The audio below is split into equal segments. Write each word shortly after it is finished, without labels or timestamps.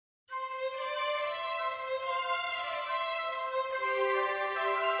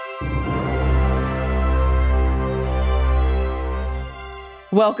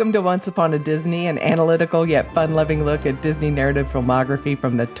Welcome to Once Upon a Disney, an analytical yet fun-loving look at Disney narrative filmography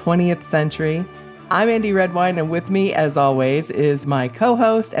from the 20th century. I'm Andy Redwine, and with me, as always, is my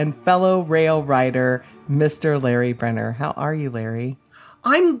co-host and fellow rail writer, Mr. Larry Brenner. How are you, Larry?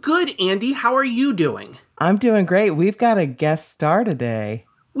 I'm good, Andy. How are you doing? I'm doing great. We've got a guest star today.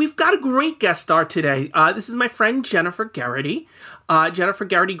 We've got a great guest star today. This is my friend Jennifer Garrity. Jennifer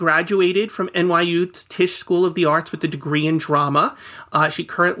Garrity graduated from NYU's Tisch School of the Arts with a degree in drama. She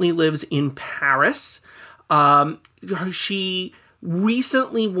currently lives in Paris. She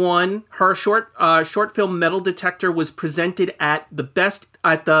recently won her short film Metal Detector was presented at the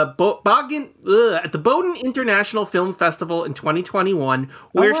Bowdoin International Film Festival in 2021,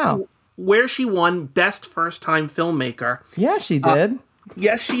 where she won Best First Time Filmmaker. Yeah, she did.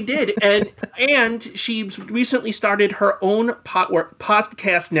 Yes, she did. And she recently started her own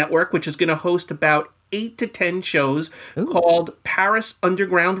podcast network, which is going to host about 8 to 10 shows called Paris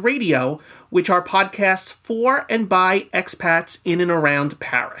Underground Radio, which are podcasts for and by expats in and around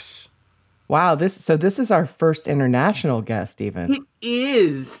Paris. Wow, this is our first international guest, even. It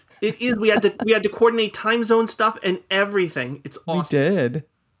is. We had to coordinate time zone stuff and everything. It's awesome. We did.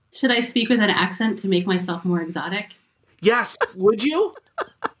 Should I speak with an accent to make myself more exotic? Yes. Would you?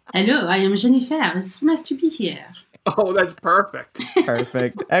 Hello, I am Jennifer. It's so nice to be here. Oh, that's perfect.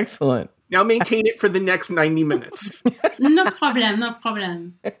 Perfect. Excellent. Now maintain it for the next 90 minutes. No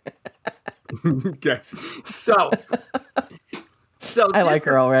problem. Okay. So I like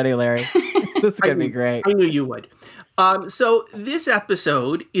her already, Larry. This is going to be great. I knew you would. So this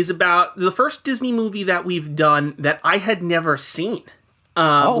episode is about the first Disney movie that we've done that I had never seen,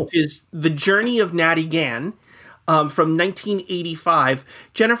 which is The Journey of Natty Gann. From 1985.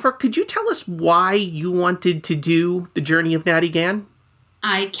 Jennifer, could you tell us why you wanted to do The Journey of Natty Gann?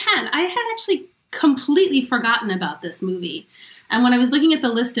 I can. I had actually completely forgotten about this movie. And when I was looking at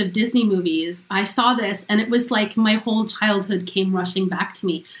the list of Disney movies, I saw this and it was like my whole childhood came rushing back to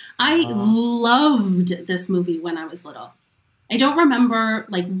me. I loved this movie when I was little. I don't remember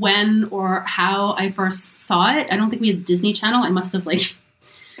like when or how I first saw it. I don't think we had Disney Channel. I must have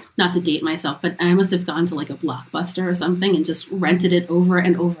not to date myself, but I must have gone to like a Blockbuster or something and just rented it over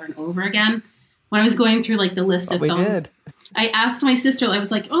and over and over again. When I was going through like the list of films, I asked my sister, I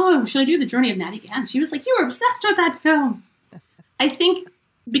was like, oh, should I do The Journey of Natty Gann? She was like, you were obsessed with that film. I think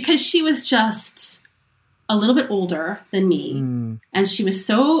because she was just a little bit older than me. And she was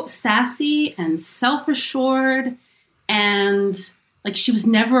so sassy and self-assured. And like, she was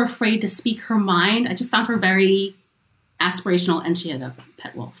never afraid to speak her mind. I just found her very aspirational, and she had a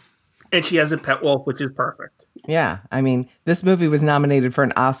pet wolf. And she has a pet wolf, which is perfect. Yeah. I mean, this movie was nominated for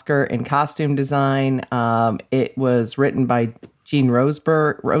an Oscar in costume design. It was written by Jean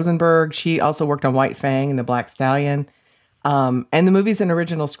Rosenberg. She also worked on White Fang and The Black Stallion. And the movie's an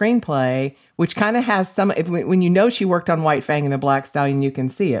original screenplay, which kind of has some, when you know she worked on White Fang and The Black Stallion, you can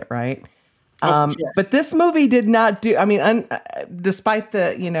see it, right? Sure. But this movie did not do, I mean, despite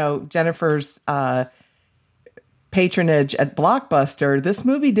the, Jennifer's, patronage at Blockbuster, this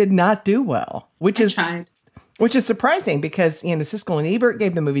movie did not do well, which is surprising because, Siskel and Ebert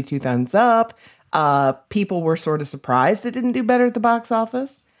gave the movie 2 thumbs up. People were sort of surprised it didn't do better at the box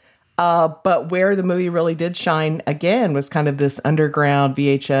office. But where the movie really did shine again was kind of this underground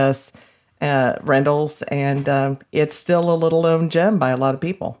VHS rentals. And it's still a little known gem by a lot of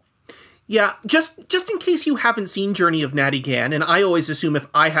people. Yeah, just in case you haven't seen Journey of Natty Gann, and I always assume if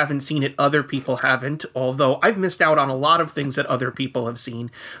I haven't seen it, other people haven't, although I've missed out on a lot of things that other people have seen.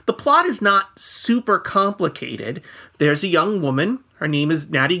 The plot is not super complicated. There's a young woman, her name is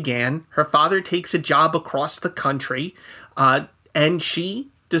Natty Gann, her father takes a job across the country, and she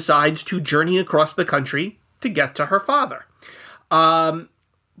decides to journey across the country to get to her father.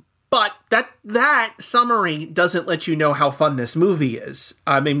 But that summary doesn't let you know how fun this movie is.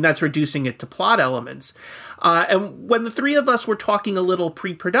 I mean, that's reducing it to plot elements. And when the three of us were talking a little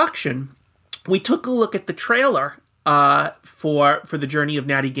pre-production, we took a look at the trailer for The Journey of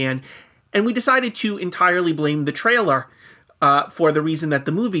Natty Gann, and we decided to entirely blame the trailer for the reason that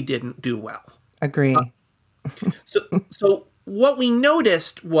the movie didn't do well. Agree. So what we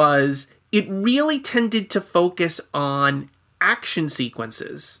noticed was it really tended to focus on action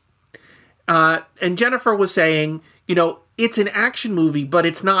sequences. And Jennifer was saying, it's an action movie, but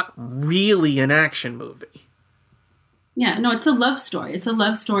it's not really an action movie. Yeah, no, it's a love story. It's a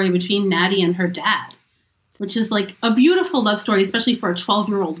love story between Natty and her dad, which is like a beautiful love story, especially for a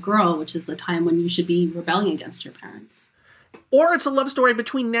 12-year-old girl, which is the time when you should be rebelling against your parents. Or it's a love story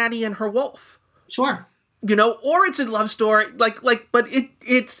between Natty and her wolf. Sure. Or it's a love story, but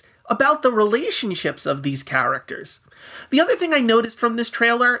it's about the relationships of these characters. The other thing I noticed from this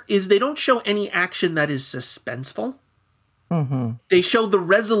trailer is they don't show any action that is suspenseful. Mm-hmm. They show the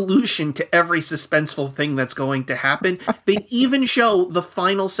resolution to every suspenseful thing that's going to happen. They even show the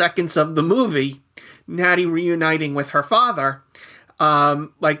final seconds of the movie, Natty reuniting with her father. You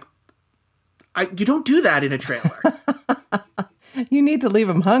don't do that in a trailer. You need to leave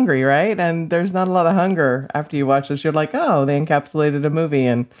them hungry, right? And there's not a lot of hunger after you watch this. You're like, oh, they encapsulated a movie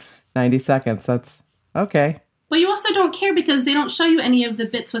in 90 seconds. That's okay. But you also don't care because they don't show you any of the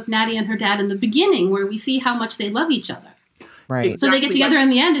bits with Natty and her dad in the beginning where we see how much they love each other. Right. So they get together in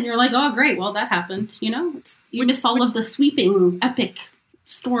the end and you're like, oh, great. Well, that happened. You know, you miss all of the sweeping, epic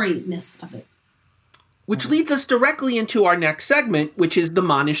storyness of it. Which leads us directly into our next segment, which is the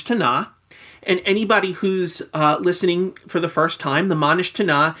Manish Tana. And anybody who's listening for the first time, the Manish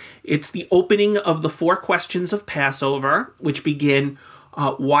Tana, it's the opening of the 4 questions of Passover, which begin,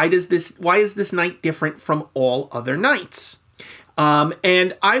 why is this night different from all other nights?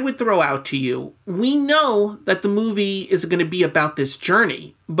 And I would throw out to you, we know that the movie is going to be about this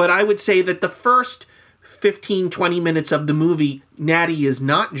journey, but I would say that the first 15, 20 minutes of the movie, Natty is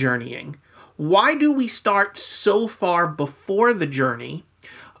not journeying. Why do we start so far before the journey?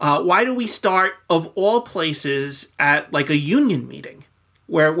 Why do we start, of all places, at like a union meeting?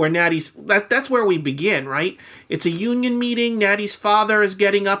 Where Natty's, that's where we begin, right? It's a union meeting. Natty's father is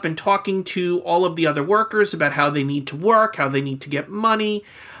getting up and talking to all of the other workers about how they need to work, how they need to get money.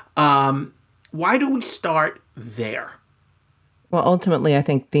 Why do we start there? Well, ultimately, I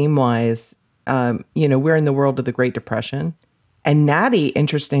think theme-wise, we're in the world of the Great Depression. And Natty,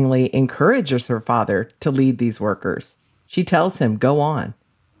 interestingly, encourages her father to lead these workers. She tells him, go on.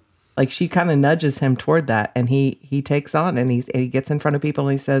 Like, she kind of nudges him toward that, and he takes on, and he gets in front of people,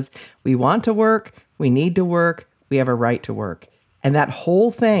 and he says, we want to work, we need to work, we have a right to work. And that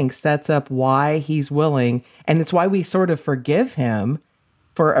whole thing sets up why he's willing, and it's why we sort of forgive him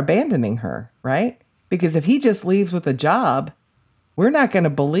for abandoning her, right? Because if he just leaves with a job, we're not going to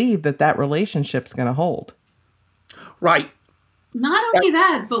believe that relationship's going to hold. Right. Not only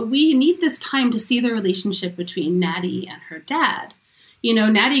that, but we need this time to see the relationship between Natty and her dad. You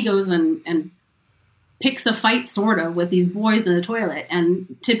know, Natty goes and picks a fight, sort of, with these boys in the toilet.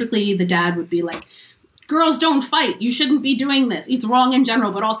 And typically the dad would be like, girls don't fight. You shouldn't be doing this. It's wrong in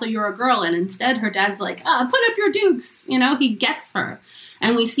general, but also you're a girl. And instead her dad's like, put up your dukes. You know, he gets her.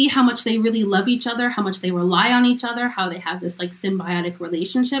 And we see how much they really love each other, how much they rely on each other, how they have this like symbiotic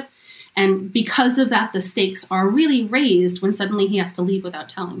relationship. And because of that, the stakes are really raised when suddenly he has to leave without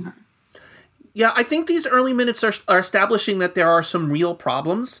telling her. Yeah, I think these early minutes are establishing that there are some real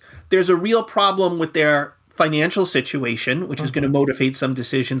problems. There's a real problem with their financial situation, which is going to motivate some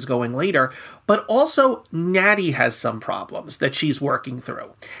decisions going later. But also, Natty has some problems that she's working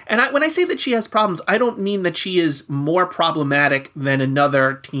through. And when I say that she has problems, I don't mean that she is more problematic than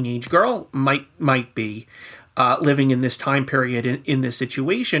another teenage girl might be living in this time period in this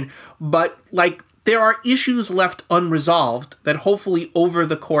situation. But, like, there are issues left unresolved that hopefully over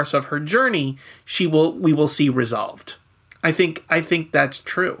the course of her journey we will see resolved. I think that's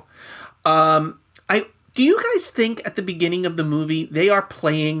true. Do you guys think at the beginning of the movie they are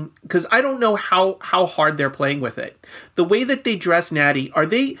playing, because I don't know how hard they're playing with it. The way that they dress Natty, are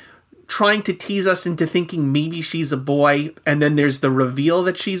they trying to tease us into thinking maybe she's a boy and then there's the reveal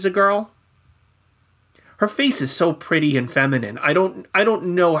that she's a girl? Her face is so pretty and feminine. I don't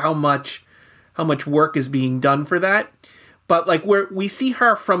know how much work is being done for that, but like we see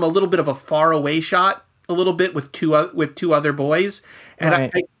her from a little bit of a faraway shot, a little bit with two other boys, and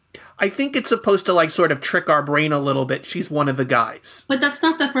right. I think it's supposed to like sort of trick our brain a little bit. She's one of the guys, but that's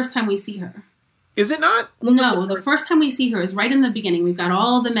not the first time we see her. Is it not? No, the first time we see her is right in the beginning. We've got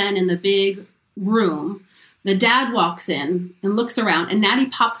all the men in the big room. The dad walks in and looks around, and Natty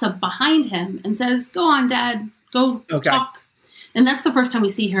pops up behind him and says, "Go on, Dad, go talk." And that's the first time we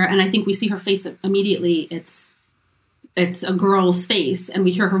see her, and I think we see her face immediately. It's a girl's face, and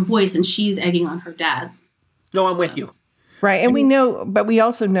we hear her voice, and she's egging on her dad. No, I'm with you. Right, and we know, but we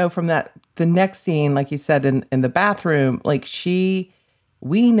also know from that, the next scene, like you said, in the bathroom, like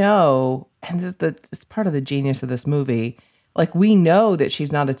we know, and it's part of the genius of this movie, like we know that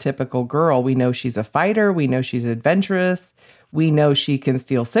she's not a typical girl. We know she's a fighter. We know she's adventurous. We know she can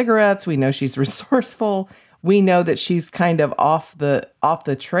steal cigarettes. We know she's resourceful. We know that she's kind of off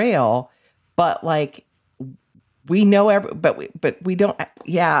the trail, but like we know but we don't.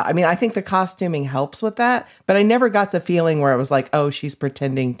 Yeah, I mean, I think the costuming helps with that, but I never got the feeling where it was like, oh, she's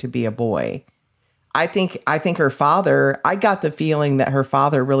pretending to be a boy. I think her father. I got the feeling that her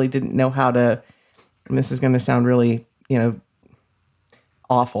father really didn't know how to. And this is going to sound really,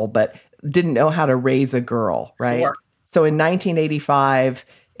 awful, but didn't know how to raise a girl, right? Sure. So in 1985,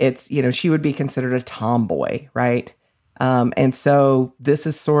 it's, she would be considered a tomboy, right? And so this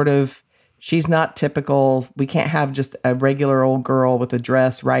is sort of, she's not typical. We can't have just a regular old girl with a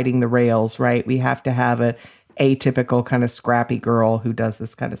dress riding the rails, right? We have to have a atypical kind of scrappy girl who does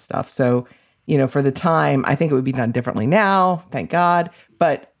this kind of stuff. So, for the time, I think it would be done differently now, thank God.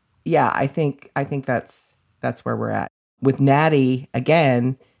 But yeah, I think that's where we're at. With Natty,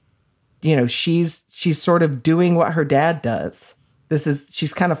 again, she's sort of doing what her dad does.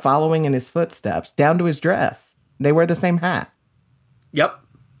 She's kind of following in his footsteps, down to his dress. They wear the same hat. Yep.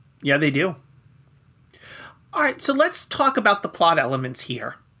 Yeah, they do. All right, so let's talk about the plot elements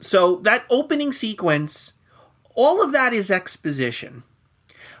here. So that opening sequence, all of that is exposition.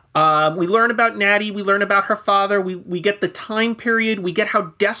 We learn about Natty, we learn about her father, we get the time period, we get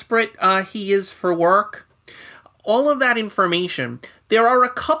how desperate he is for work. All of that information. There are a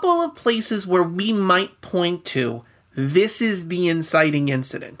couple of places where we might point to, this is the inciting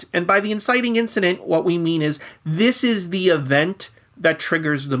incident. And by the inciting incident, what we mean is, this is the event that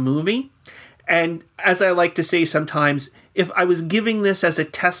triggers the movie. And as I like to say sometimes, if I was giving this as a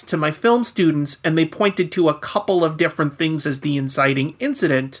test to my film students and they pointed to a couple of different things as the inciting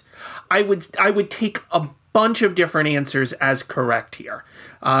incident, I would take a bunch of different answers as correct here.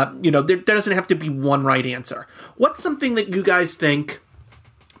 There doesn't have to be one right answer. What's something that you guys think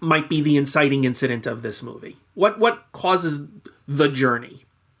might be the inciting incident of this movie? What causes the journey?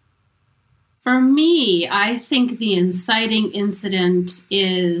 For me, I think the inciting incident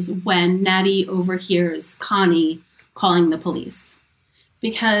is when Natty overhears Connie calling the police.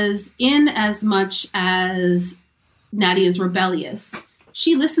 Because in as much as Natty is rebellious,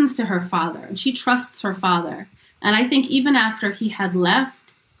 she listens to her father and she trusts her father. And I think even after he had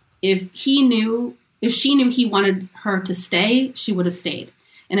left, if she knew he wanted her to stay, she would have stayed.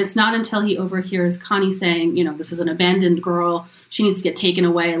 And it's not until he overhears Connie saying, this is an abandoned girl, she needs to get taken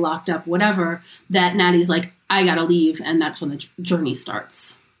away, locked up, whatever, that Natty's like, I gotta leave. And that's when the journey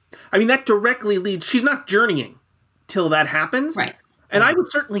starts. I mean, that directly leads, she's not journeying till that happens. Right. And I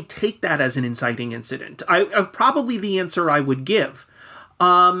would certainly take that as an inciting incident. Probably the answer I would give.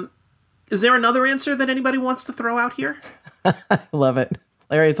 Is there another answer that anybody wants to throw out here? I love it.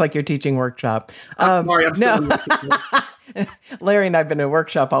 Larry, it's like your teaching workshop. I'm sorry, I'm still Larry and I've been in a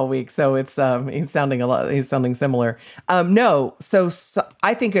workshop all week, so it's he's sounding similar. No, so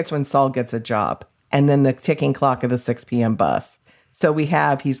I think it's when Saul gets a job and then the ticking clock of the 6 p.m. bus. So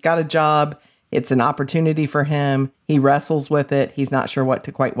he's got a job. It's an opportunity for him. He wrestles with it. He's not sure what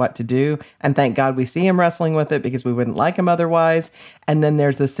to do. And thank God we see him wrestling with it because we wouldn't like him otherwise. And then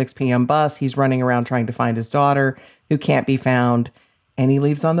there's the 6 p.m. bus. He's running around trying to find his daughter who can't be found. And he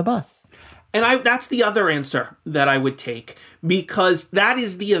leaves on the bus. And that's the other answer that I would take, because that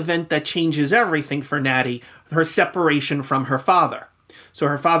is the event that changes everything for Natty, her separation from her father. So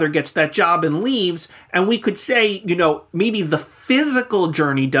her father gets that job and leaves, and we could say, maybe the physical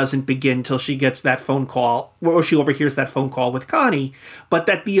journey doesn't begin till she gets that phone call, or she overhears that phone call with Connie, but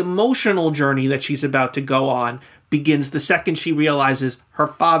that the emotional journey that she's about to go on begins the second she realizes her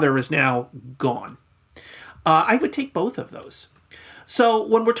father is now gone. I would take both of those. So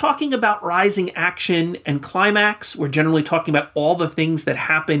when we're talking about rising action and climax, we're generally talking about all the things that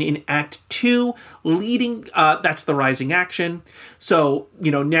happen in Act 2, leading, that's the rising action. So,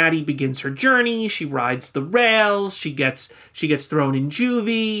 Natty begins her journey, she rides the rails, she gets thrown in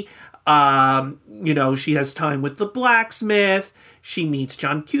juvie, she has time with the blacksmith, she meets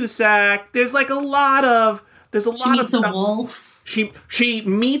John Cusack, there's a lot of a wolf. She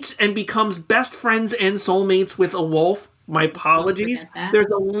meets and becomes best friends and soulmates with a wolf. My apologies. There's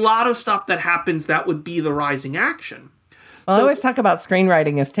a lot of stuff that happens that would be the rising action. Well, I always talk about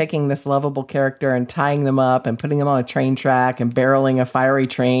screenwriting as taking this lovable character and tying them up and putting them on a train track and barreling a fiery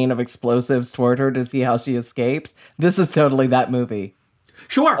train of explosives toward her to see how she escapes. This is totally that movie.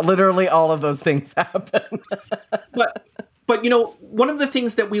 Sure. Literally all of those things happen. But one of the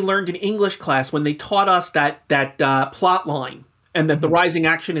things that we learned in English class when they taught us that plot line, and that the rising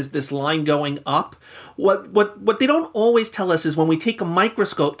action is this line going up. What they don't always tell us is when we take a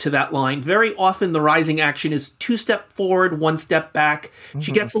microscope to that line, very often the rising action is 2 steps forward, 1 step back. Mm-hmm.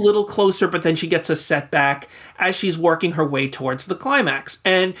 She gets a little closer, but then she gets a setback as she's working her way towards the climax.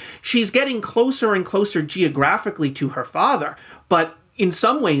 And she's getting closer and closer geographically to her father, but in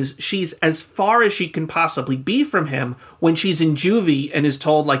some ways, she's as far as she can possibly be from him when she's in juvie and is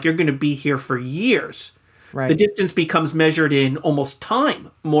told, you're going to be here for years. Right. The distance becomes measured in almost time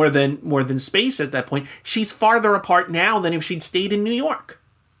more than space at that point. She's farther apart now than if she'd stayed in New York.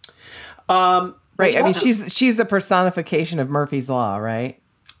 Right. I mean, she's the personification of Murphy's Law, right?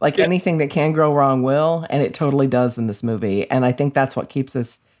 Like anything that can go wrong will, and it totally does in this movie. And I think that's what keeps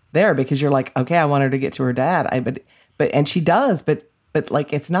us there, because you're like, okay, I want her to get to her dad. And she does, but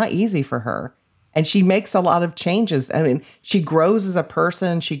like, it's not easy for her. And she makes a lot of changes. I mean, she grows as a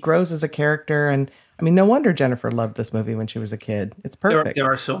person, she grows as a character. And I mean, no wonder Jennifer loved this movie when she was a kid. It's perfect.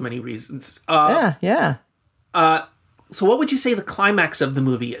 There are so many reasons. Yeah. So what would you say the climax of the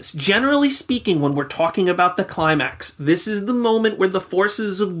movie is? Generally speaking, when we're talking about the climax, this is the moment where the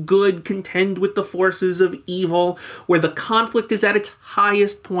forces of good contend with the forces of evil, where the conflict is at its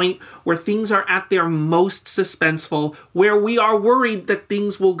highest point, where things are at their most suspenseful, where we are worried that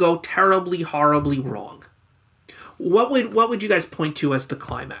things will go terribly, horribly wrong. What would you guys point to as the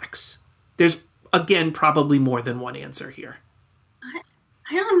climax? There's, again, probably more than one answer here.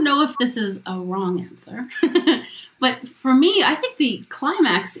 I don't know if this is a wrong answer. But for me, I think the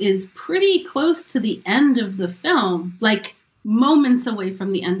climax is pretty close to the end of the film, like moments away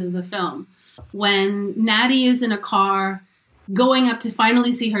from the end of the film, when Natty is in a car going up to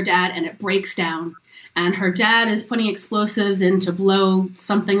finally see her dad, and it breaks down, and her dad is putting explosives in to blow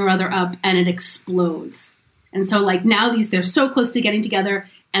something or other up, and it explodes. And so like now they're so close to getting together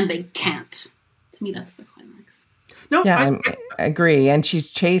and they can't. To me, that's the climax. No, yeah, I agree. And she's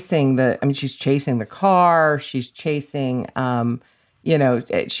chasing the car. She's chasing,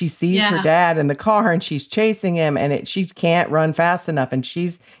 she sees her dad in the car and she's chasing him, and she can't run fast enough. And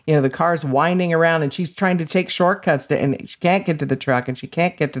she's, the car's winding around and she's trying to take shortcuts and she can't get to the truck and she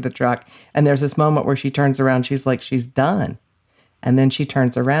can't get to the truck. And there's this moment where she turns around. She's like, she's done. And then she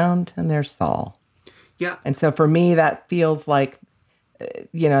turns around and there's Saul. Yeah. And so for me, that feels like,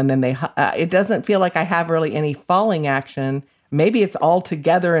 and then it doesn't feel like I have really any falling action. Maybe it's all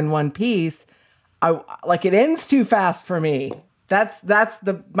together in one piece. It ends too fast for me. That's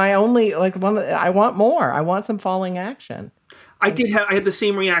my only, one. I want more. I want some falling action. I had the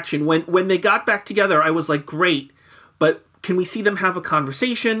same reaction when they got back together. I was like, great, but can we see them have a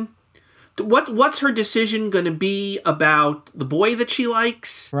conversation? What's her decision going to be about the boy that she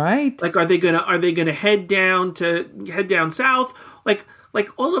likes? Right. Like, are they gonna head down south? Like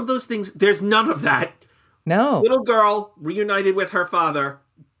all of those things. There's none of that. No. Little girl reunited with her father.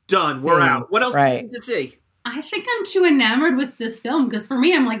 Done. We're out. What else do you need to see? I think I'm too enamored with this film, because for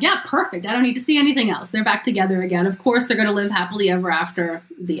me, I'm like, yeah, perfect. I don't need to see anything else. They're back together again. Of course, they're going to live happily ever after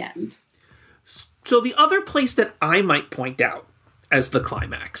the end. So the other place that I might point out as the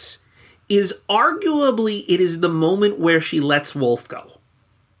climax is arguably it is the moment where she lets Wolf go.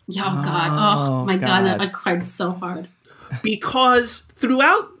 Oh, God. Oh, my God. I cried so hard. Because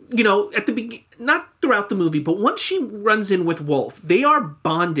throughout, at the beginning, not throughout the movie, but once she runs in with Wolf, they are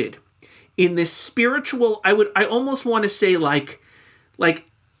bonded in this spiritual, I almost want to say like that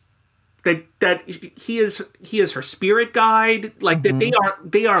he is her spirit guide, like that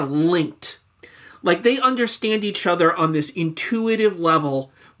they are linked. Like they understand each other on this intuitive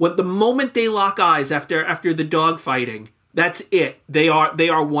level. When the moment they lock eyes after the dog fighting, that's it. They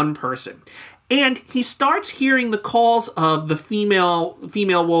are one person. And he starts hearing the calls of the female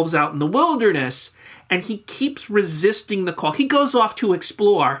wolves out in the wilderness, and he keeps resisting the call. He goes off to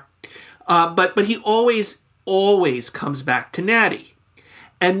explore, but he always comes back to Natty.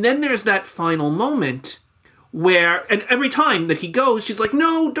 And then there's that final moment where, and every time that he goes, she's like,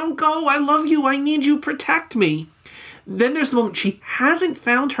 no, don't go. I love you. I need you. Protect me. Then there's the moment she hasn't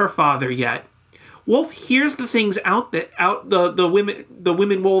found her father yet. Wolf hears the things the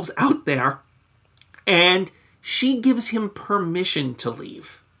women wolves out there, and she gives him permission to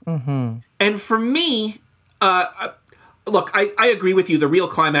leave. Mm-hmm. And for me, look, I agree with you. The real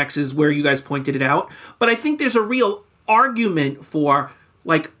climax is where you guys pointed it out, but I think there's a real argument for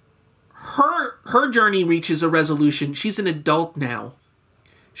her journey reaches a resolution. She's an adult now.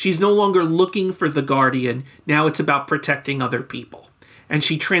 She's no longer looking for the guardian. Now it's about protecting other people. And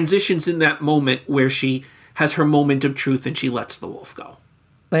she transitions in that moment where she has her moment of truth and she lets the wolf go.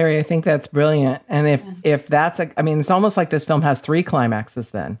 Larry, I think that's brilliant. And if that's it's almost like this film has three climaxes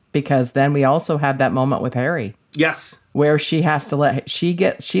then, because then we also have that moment with Harry. Yes. Where she has to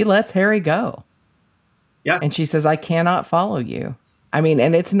she lets Harry go. Yeah. And she says, I cannot follow you. And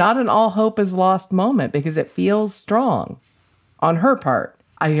it's not an all hope is lost moment, because it feels strong on her part.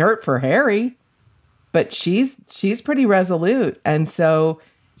 I hurt for Harry, but she's pretty resolute. And so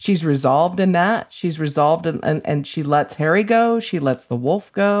she's resolved in that. She's resolved and she lets Harry go. She lets the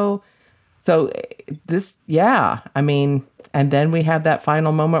wolf go. So and then we have that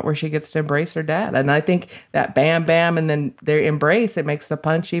final moment where she gets to embrace her dad. And I think that bam, bam, and then their embrace, it makes the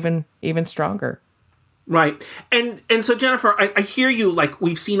punch even stronger. Right. And so, Jennifer, I hear you,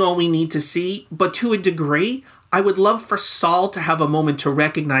 we've seen all we need to see, but to a degree, I would love for Saul to have a moment to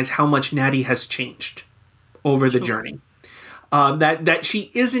recognize how much Natty has changed over the journey. That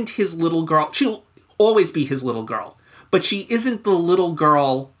she isn't his little girl. She'll always be his little girl, but she isn't the little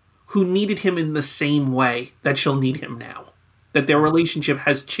girl who needed him in the same way that she'll need him now. That their relationship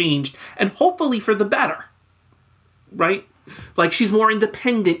has changed, and hopefully for the better. Right? Like, she's more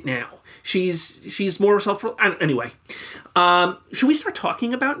independent now. She's more self. Anyway, should we start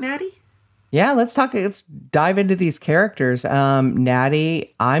talking about Natty? Yeah, let's dive into these characters.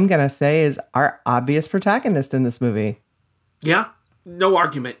 Natty, I'm going to say, is our obvious protagonist in this movie. Yeah, no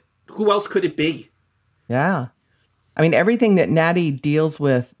argument. Who else could it be? Yeah. I mean, everything that Natty deals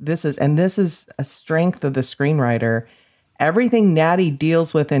with, this is a strength of the screenwriter. Everything Natty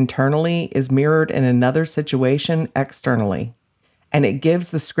deals with internally is mirrored in another situation externally. And it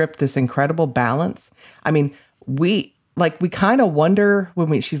gives the script this incredible balance. I mean, we kind of wonder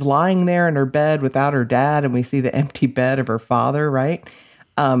when she's lying there in her bed without her dad and we see the empty bed of her father, right?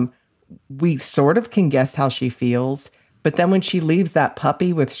 We sort of can guess how she feels. But then when she leaves that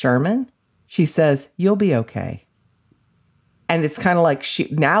puppy with Sherman, she says, "You'll be okay." And it's kind of like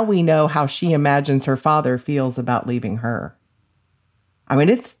now we know how she imagines her father feels about leaving her. I mean,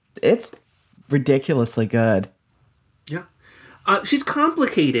 it's ridiculously good. Yeah. She's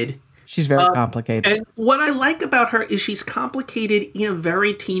complicated. She's very complicated. And what I like about her is she's complicated in a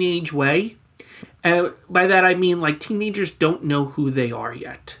very teenage way. By that, I mean, like, teenagers don't know who they are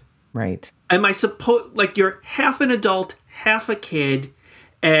yet. Right. And you're half an adult, half a kid,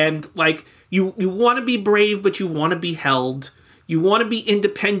 and, like, you want to be brave, but you want to be held. You want to be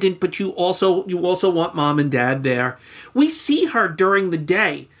independent, but you also want mom and dad there. We see her during the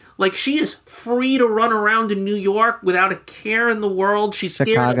day. Like, she is free to run around in New York without a care in the world. She's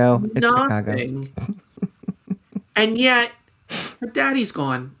Chicago. scared of nothing. And yet, her daddy's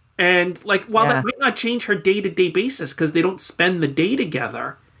gone. And, like, while that might not change her day-to-day basis because they don't spend the day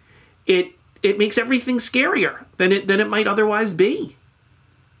together, it makes everything scarier than it might otherwise be.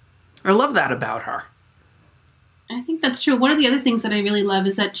 I love that about her. I think that's true. One of the other things that I really love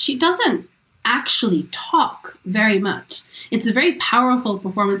is that she doesn't actually talk very much. It's a very powerful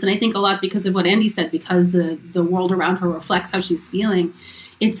performance, and I think a lot because of what Andy said, because the world around her reflects how she's feeling.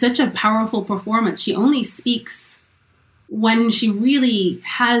 It's such a powerful performance. She only speaks when she really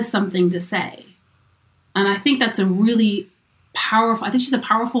has something to say. And I think that's a really powerful, I think she's a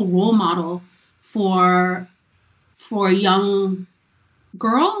powerful role model for young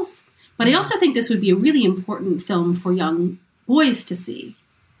girls. But I also think this would be a really important film for young boys to see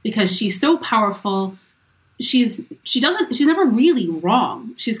because she's so powerful. She's never really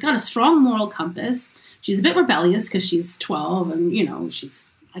wrong. She's got a strong moral compass. She's a bit rebellious because she's 12 and,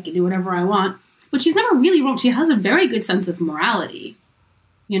 I can do whatever I want. But she's never really wrong. She has a very good sense of morality.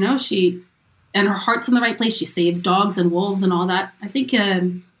 And her heart's in the right place. She saves dogs and wolves and all that. I think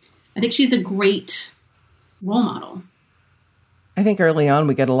she's a great role model. I think early on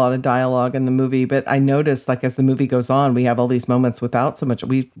we get a lot of dialogue in the movie, but I noticed, like, as the movie goes on, we have all these moments without so much.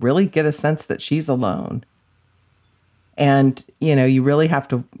 We really get a sense that she's alone. And, you really have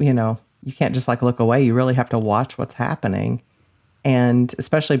to, you can't just like look away. You really have to watch what's happening. And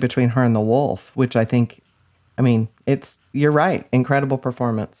especially between her and the wolf, which you're right. Incredible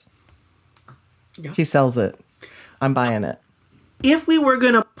performance. Yeah. She sells it. I'm buying it. If we were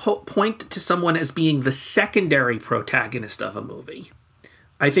going to point to someone as being the secondary protagonist of a movie,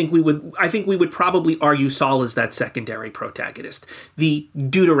 I think we would probably argue Saul is that secondary protagonist. The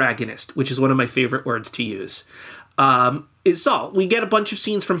deuteragonist, which is one of my favorite words to use, is Saul. We get a bunch of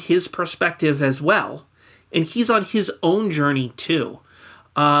scenes from his perspective as well, and he's on his own journey too.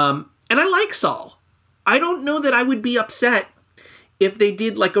 And I like Saul. I don't know that I would be upset if they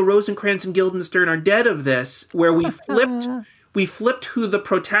did like a Rosencrantz and Guildenstern Are Dead of this, where we flipped who the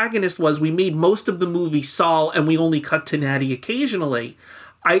protagonist was. We made most of the movie Saul, and we only cut to Natty occasionally.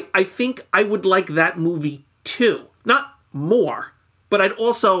 I think I would like that movie too. Not more, but I'd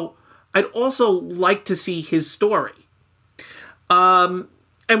also like to see his story. And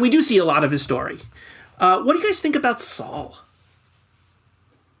we do see a lot of his story. What do you guys think about Saul?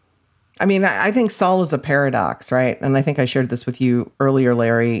 I mean, I think Saul is a paradox, right? And I think I shared this with you earlier,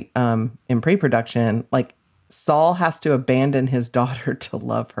 Larry, in pre-production. Like, Saul has to abandon his daughter to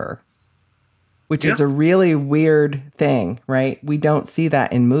love her, which is a really weird thing, right? We don't see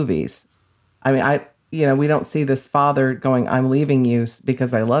that in movies. I mean, we don't see this father going, "I'm leaving you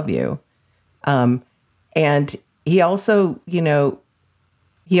because I love you." And he also,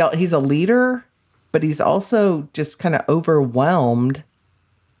 he's a leader, but he's also just kind of overwhelmed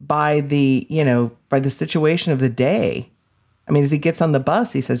by the situation of the day. I mean, as he gets on the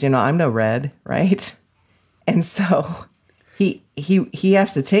bus, he says, "I'm no Red," right? And so he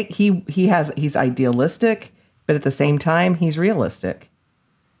has to take he's idealistic, but at the same time he's realistic.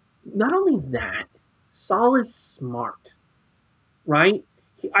 Not only that, Saul is smart, right?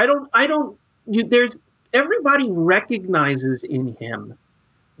 There's everybody recognizes in him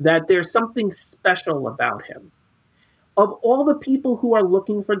that there's something special about him. Of all the people who are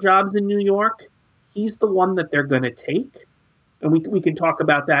looking for jobs in New York, he's the one that they're going to take. And we can talk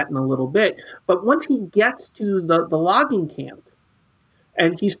about that in a little bit. But once he gets to the logging camp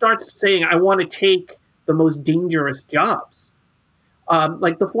and he starts saying, I want to take the most dangerous jobs,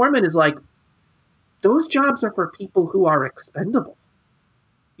 like the foreman is like, those jobs are for people who are expendable.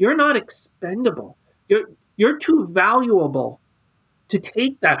 You're not expendable. You're too valuable to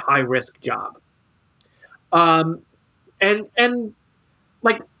take that high risk job. And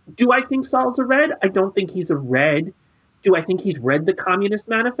like, do I think Saul's a Red? I don't think he's a Red. Do I think he's read the Communist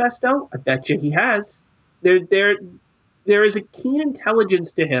Manifesto? I bet you he has. There is a keen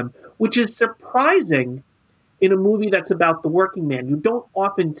intelligence to him, which is surprising in a movie that's about the working man. You don't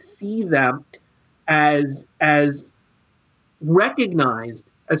often see them as recognized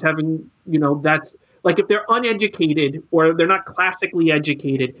as having, that's like if they're uneducated or they're not classically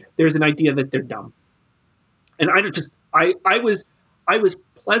educated, there's an idea that they're dumb. And I was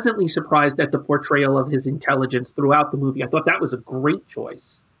pleasantly surprised at the portrayal of his intelligence throughout the movie. I thought that was a great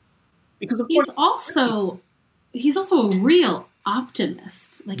choice because of he's course also a real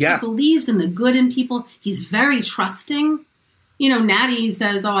optimist. Like yes. He believes in the good in people. He's very trusting. Natty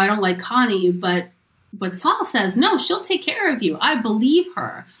says, "Oh, I don't like Connie," but Saul says, "No, she'll take care of you. I believe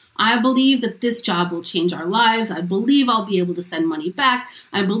her. I believe that this job will change our lives. I believe I'll be able to send money back.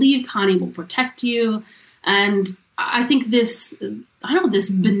 I believe Connie will protect you." And I think this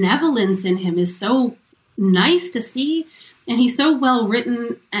benevolence in him is so nice to see. And he's so well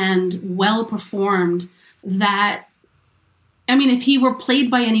written and well performed that, I mean, if he were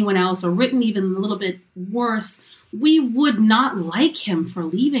played by anyone else or written even a little bit worse, we would not like him for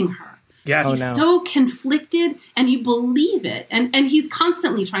leaving her. Yeah, he's so conflicted and you believe it. And he's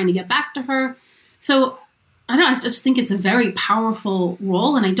constantly trying to get back to her. So I just think it's a very powerful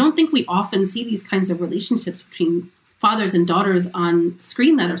role. And I don't think we often see these kinds of relationships between fathers and daughters on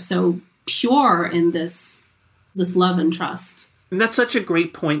screen that are so pure in this love and trust. And that's such a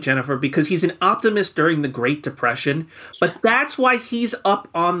great point, Jennifer, because he's an optimist during the Great Depression, but that's why he's up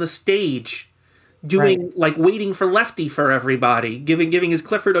on the stage doing like waiting for Lefty for everybody, giving his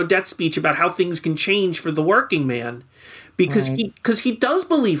Clifford Odets speech about how things can change for the working man. Because he does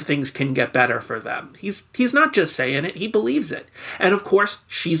believe things can get better for them. He's not just saying it, he believes it. And of course,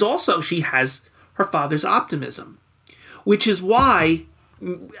 she has her father's optimism. Which is why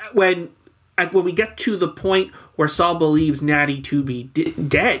when we get to the point where Saul believes Natty to be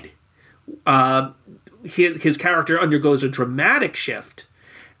dead, his character undergoes a dramatic shift.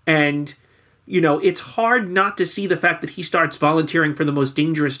 And, it's hard not to see the fact that he starts volunteering for the most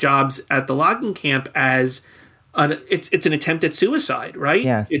dangerous jobs at the logging camp as it's an attempt at suicide, right?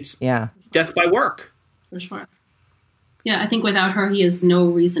 Yes. It's death by work. For sure. Yeah, I think without her, he has no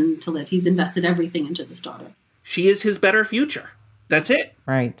reason to live. He's invested everything into this daughter. She is his better future. That's it.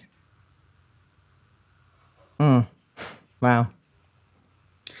 Right. Wow.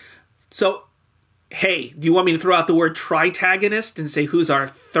 So, hey, do you want me to throw out the word tritagonist and say who's our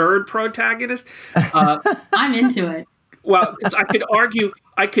third protagonist? I'm into it. Well, I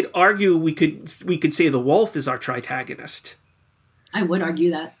could argue we could say the wolf is our tritagonist. I would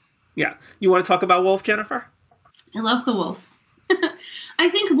argue that. Yeah. You want to talk about Wolf, Jennifer? I love the wolf. I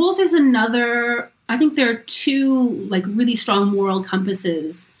think Wolf is I think there are two like really strong moral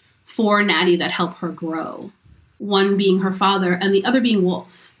compasses for Natty that help her grow. One being her father and the other being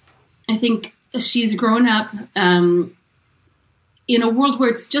Wolf. I think she's grown up in a world where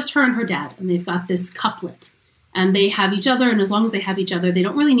it's just her and her dad, and they've got this couplet. And they have each other, and as long as they have each other, they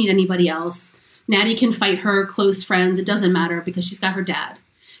don't really need anybody else. Natty can fight her close friends. It doesn't matter because she's got her dad.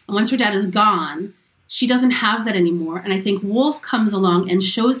 And once her dad is gone, she doesn't have that anymore. And I think Wolf comes along and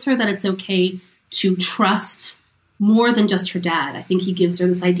shows her that it's okay to trust more than just her dad. I think he gives her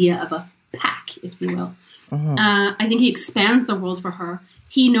this idea of a pack, if you will. I think he expands the world for her.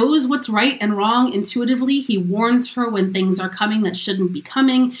 He knows what's right and wrong intuitively. He warns her when things are coming that shouldn't be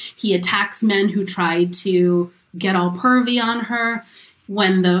coming. He attacks men who try to get all pervy on her.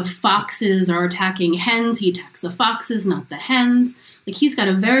 When the foxes are attacking hens, he attacks the foxes, not the hens. Like, he's got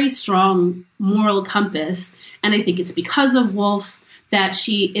a very strong moral compass. And I think it's because of Wolf that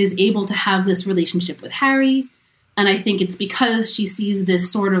she is able to have this relationship with Harry. And I think it's because she sees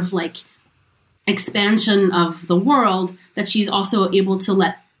this sort of like expansion of the world that she's also able to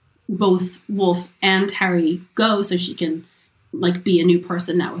let both Wolf and Harry go so she can like be a new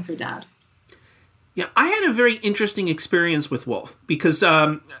person now with her dad. Yeah, I had a very interesting experience with Wolf because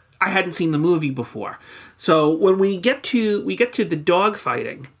I hadn't seen the movie before. So when we get to the dog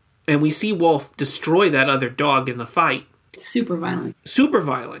fighting and we see Wolf destroy that other dog in the fight, super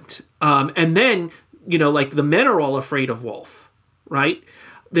violent. And then, like the men are all afraid of Wolf, right?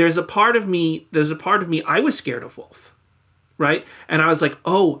 There's a part of me, I was scared of Wolf, right? And I was like,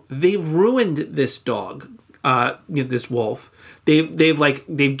 oh, they've ruined this dog, this Wolf. They've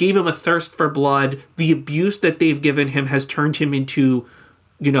gave him a thirst for blood. The abuse that they've given him has turned him into,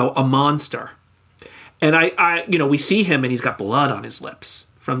 a monster. And we see him and he's got blood on his lips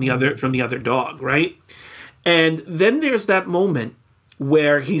from the other dog, right? And then there's that moment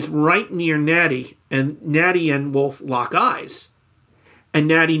where he's right near Natty, and Natty and Wolf lock eyes. And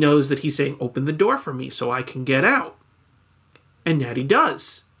Natty knows that he's saying, open the door for me so I can get out. And Natty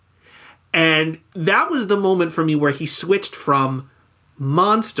does. And that was the moment for me where he switched from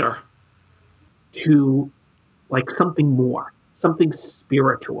monster to like something more, something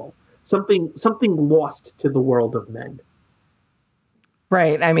spiritual, something lost to the world of men.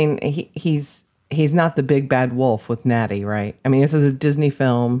 Right. I mean, he's not the big bad wolf with Natty, right? I mean, this is a Disney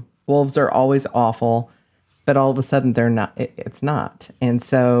film. Wolves are always awful, but all of a sudden they're not. It's not. And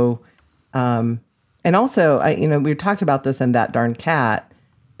so, and also, we talked about this in That Darn Cat.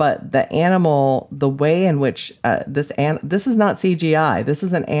 But the animal, the way in which this is not CGI. This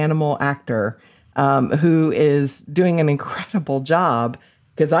is an animal actor who is doing an incredible job,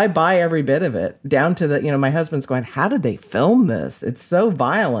 because I buy every bit of it, down to the, my husband's going, how did they film this? It's so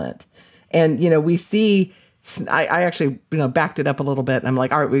violent. And, we see, I actually, backed it up a little bit. And I'm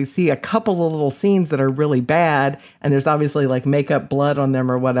like, all right, we see a couple of little scenes that are really bad. And there's obviously like makeup blood on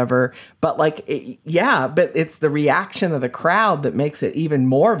them or whatever. But but it's the reaction of the crowd that makes it even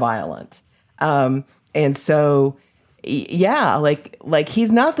more violent. And so, yeah, like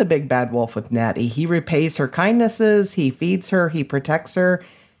he's not the big bad wolf with Natty. He repays her kindnesses. He feeds her. He protects her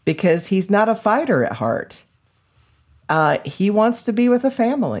because he's not a fighter at heart. He wants to be with a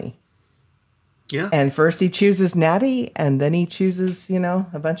family. Yeah. And first he chooses Natty, and then he chooses,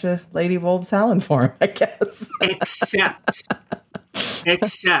 a bunch of lady wolves howling for him, I guess.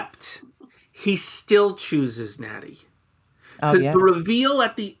 Except he still chooses Natty. Because the reveal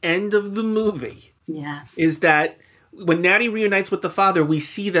at the end of the movie is that when Natty reunites with the father, we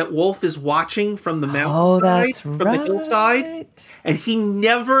see that Wolf is watching from the mountainside, from the hillside, and he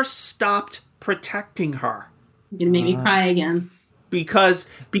never stopped protecting her. You're going to make me cry again. Because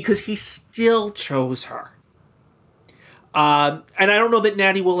he still chose her. And I don't know that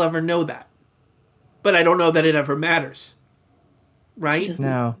Natty will ever know that. But I don't know that it ever matters. Right?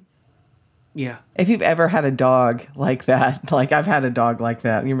 No. Yeah. If you've ever had a dog like that, like I've had a dog like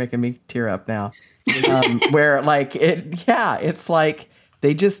that, you're making me tear up now. Where it's like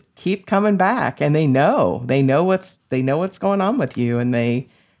they just keep coming back, and they know what's going on with you, and they,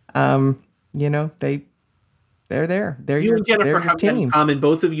 they're there. You and Jennifer have that in common.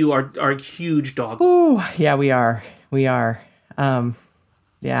 Both of you are huge dog. Ooh, yeah, we are.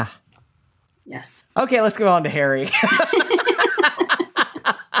 Yeah. Yes. Okay, let's go on to Harry.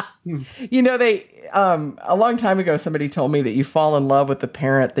 They a long time ago, somebody told me that you fall in love with the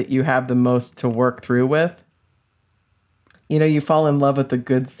parent that you have the most to work through with. You fall in love with the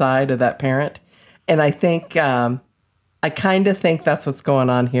good side of that parent. And I think, I kind of think that's what's going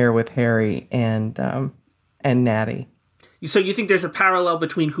on here with Harry and Natty. So you think there's a parallel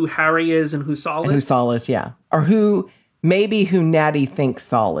between who Harry is and who Saul is? And who Saul is, yeah. Or who Natty thinks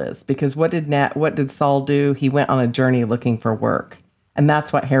Saul is. Because what did Saul do? He went on a journey looking for work. And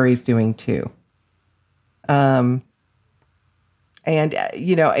that's what Harry's doing too. In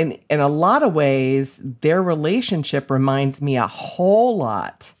a lot of ways, their relationship reminds me a whole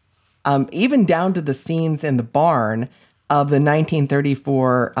lot, even down to the scenes in the barn of the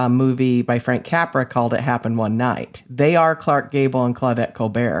 1934 movie by Frank Capra called It Happened One Night. They are Clark Gable and Claudette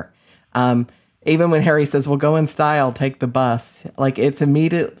Colbert. Even when Harry says, well, go in style, take the bus. Like, it's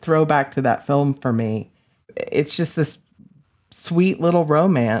immediate throwback to that film for me. It's just this sweet little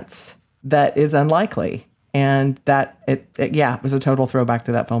romance that is unlikely. And that, it was a total throwback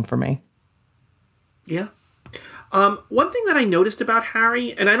to that film for me. Yeah. One thing that I noticed about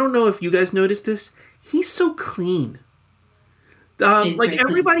Harry, and I don't know if you guys noticed this, he's so clean. Like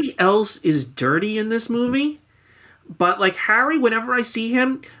everybody else is dirty in this movie, but like Harry, whenever I see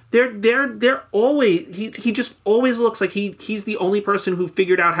him, they're always he just always looks like he's the only person who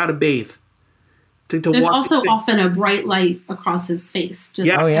figured out how to bathe. There's also often a bright light across his face, just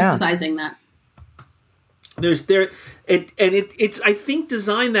emphasizing that. It's I think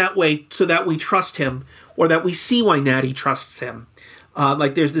designed that way so that we trust him, or that we see why Natty trusts him.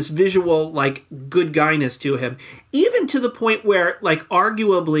 Like there's this visual like good guyness to him, even to the point where like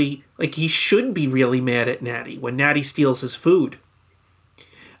arguably like he should be really mad at Natty when Natty steals his food.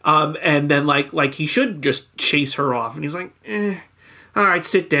 And then like he should just chase her off, and he's like, all right,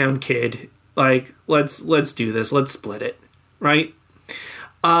 sit down, kid. Like let's do this. Let's split it, right?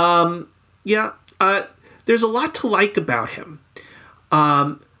 There's a lot to like about him.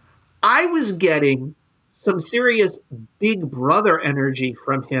 I was getting some serious big brother energy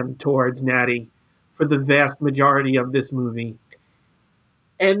from him towards Natty for the vast majority of this movie.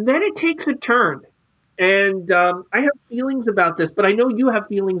 And then it takes a turn. And I have feelings about this, but I know you have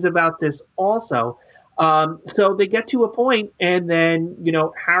feelings about this also. So they get to a point, and then,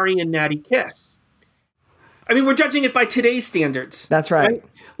 Harry and Natty kiss. I mean, we're judging it by today's standards. That's right.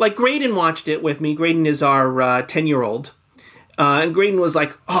 Like, Graydon watched it with me. Graydon is our 10-year-old. And Graydon was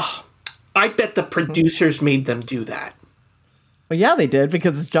like, oh, I bet the producers made them do that. Well, yeah, they did,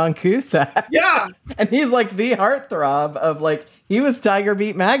 because it's John Cusack. Yeah. And he's like the heartthrob of like, he was Tiger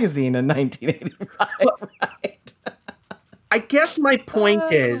Beat magazine in 1985, right? I guess my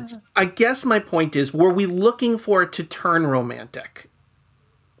point is, were we looking for it to turn romantic?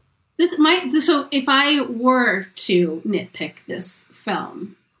 So if I were to nitpick this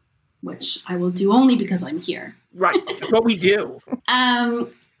film, which I will do only because I'm here. Right. That's what we do.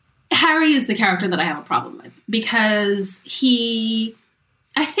 Harry is the character that I have a problem with, because I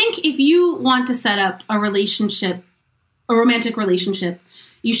think if you want to set up a relationship, a romantic relationship,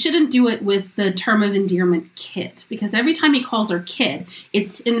 you shouldn't do it with the term of endearment kid, because every time he calls her kid,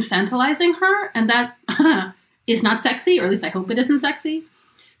 it's infantilizing her, and that is not sexy, or at least I hope it isn't sexy.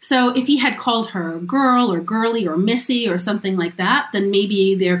 So if he had called her girl or girly or missy or something like that, then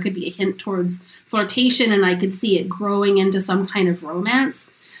maybe there could be a hint towards flirtation, and I could see it growing into some kind of romance.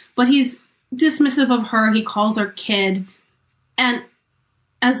 But he's dismissive of her. He calls her kid. And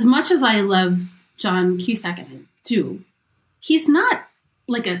as much as I love John Cusack, and I do, he's not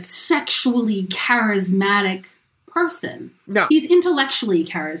like a sexually charismatic person. No. He's intellectually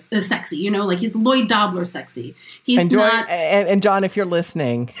sexy, like he's Lloyd Dobler sexy. He's not... And John, if you're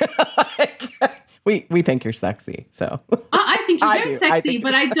listening, we think you're sexy, so... I think you're very sexy,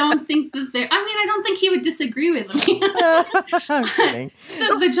 but I don't think that I don't think he would disagree with me. I'm kidding.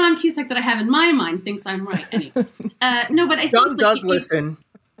 The John Cusack that I have in my mind thinks I'm right. Anyway, no, but I think... John does listen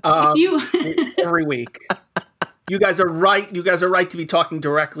every week. You guys are right. You guys are right to be talking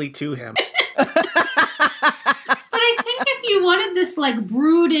directly to him. But I think if you wanted this like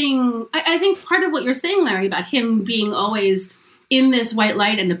brooding, I think part of what you're saying, Larry, about him being always in this white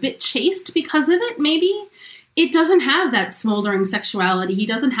light and a bit chaste because of it, maybe it doesn't have that smoldering sexuality. He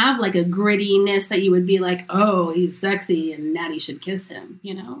doesn't have like a grittiness that you would be like, oh, he's sexy and Natty should kiss him,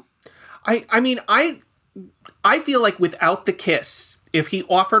 I feel like without the kiss, if he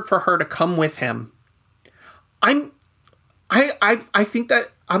offered for her to come with him, I think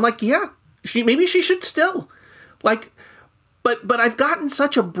that I'm like, yeah, maybe she should still like, but I've gotten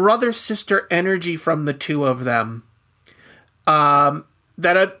such a brother sister energy from the two of them, that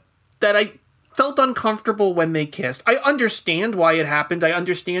I felt uncomfortable when they kissed. I understand why it happened. I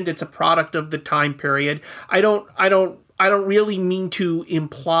understand it's a product of the time period. I don't really mean to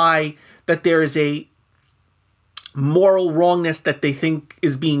imply that there is a moral wrongness that they think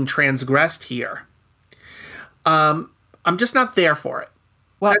is being transgressed here. I'm just not there for it.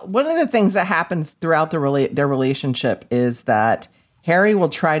 Well, one of the things that happens throughout their relationship is that Harry will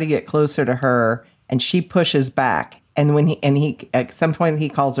try to get closer to her, and she pushes back. And when he at some point he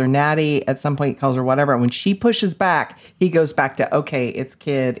calls her Natty, at some point he calls her whatever. And when she pushes back, he goes back to, okay, it's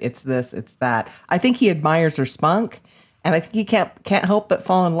kid, it's this, it's that. I think he admires her spunk, and I think he can't help but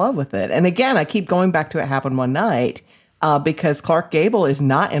fall in love with it. And again, I keep going back to It Happened One Night, because Clark Gable is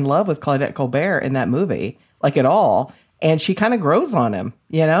not in love with Claudette Colbert in that movie, like at all. And she kind of grows on him,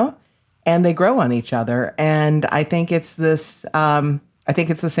 and they grow on each other. And I think it's this, I think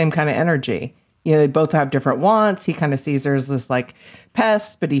it's the same kind of energy. They both have different wants. He kind of sees her as this like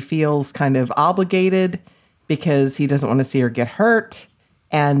pest, but he feels kind of obligated because he doesn't want to see her get hurt.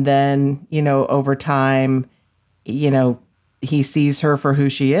 And then, over time, he sees her for who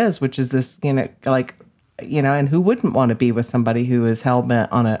she is, which is this, and who wouldn't want to be with somebody who is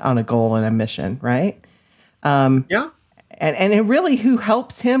hell-bent on a goal and a mission, right? Yeah. And really who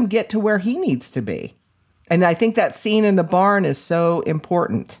helps him get to where he needs to be. And I think that scene in the barn is so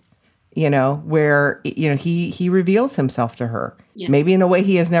important, where, he reveals himself to her, maybe in a way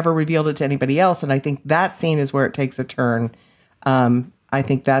he has never revealed it to anybody else. And I think that scene is where it takes a turn. I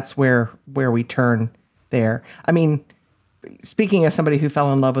think that's where we turn there. I mean, speaking as somebody who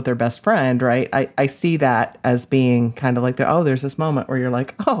fell in love with their best friend, right? I see that as being kind of like there's this moment where you're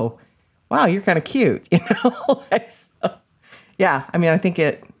like, oh, wow, you're kind of cute, you know? So, yeah, I mean, I think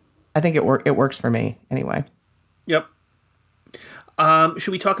it works for me anyway. Yep.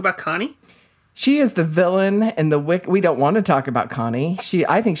 Should we talk about Connie? She is the villain and the we don't want to talk about Connie.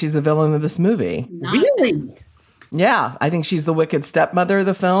 I think she's the villain of this movie. Really? Yeah, I think she's the wicked stepmother of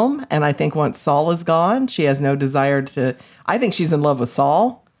the film. And I think once Saul is gone, she has no desire to... I think she's in love with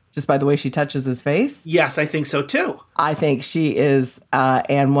Saul, just by the way she touches his face. Yes, I think so too. I think she is...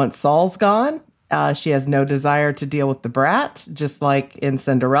 and once Saul's gone, she has no desire to deal with the brat, just like in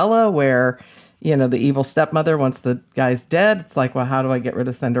Cinderella, where, you know, the evil stepmother, once the guy's dead, it's like, well, how do I get rid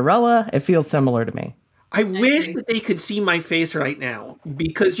of Cinderella? It feels similar to me. I wish that they could see my face right now,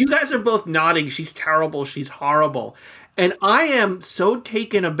 because you guys are both nodding. She's terrible. She's horrible. And I am so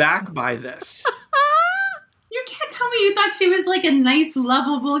taken aback by this. You can't tell me you thought she was like a nice,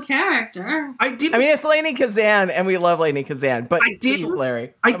 lovable character. I mean, it's Lainie Kazan, and we love Lainie Kazan, but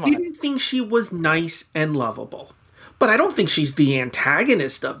Larry. I didn't think she was nice and lovable. But I don't think she's the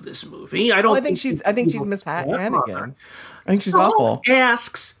antagonist of this movie. I think she's Miss Hannigan. I think she's awful.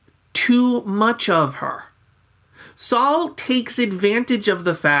 Asks too much of her. Saul takes advantage of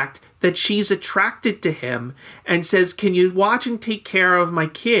the fact that she's attracted to him and says, "Can you watch and take care of my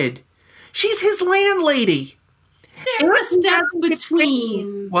kid?" She's his landlady. There's a step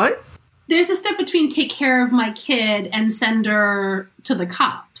between... What? There's a step between take care of my kid and send her to the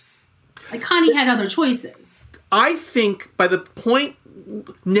cops. Like, Connie had other choices. I think by the point,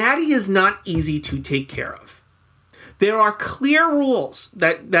 Natty is not easy to take care of. There are clear rules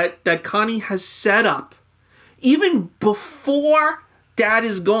that Connie has set up, even before Dad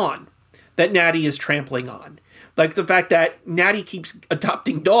is gone, that Natty is trampling on. Like the fact that Natty keeps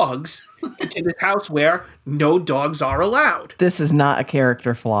adopting dogs into this house where no dogs are allowed. This is not a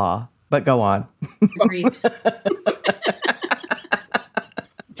character flaw, but go on. Agreed.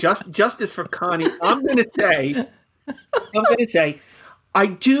 Justice for Connie. I'm going to say, I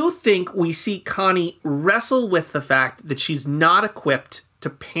do think we see Connie wrestle with the fact that she's not equipped to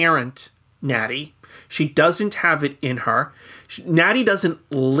parent Natty. She doesn't have it in her. Natty doesn't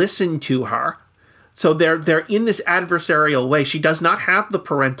listen to her. So they're in this adversarial way. She does not have the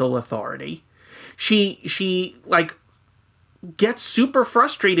parental authority. She like gets super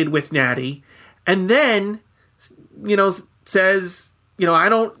frustrated with Natty, and then, you know, says, you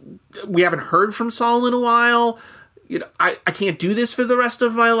know, we haven't heard from Saul in a while. You know, I can't do this for the rest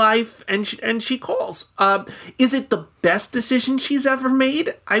of my life. And she calls. Is it the best decision she's ever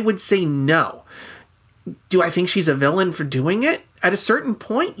made? I would say no. Do I think she's a villain for doing it? At a certain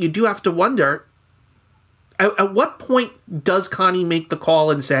point, you do have to wonder, at what point does Connie make the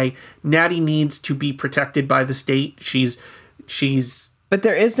call and say, Natty needs to be protected by the state? She's. But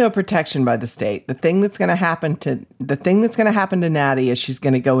there is no protection by the state. The thing that's going to happen to Natty is she's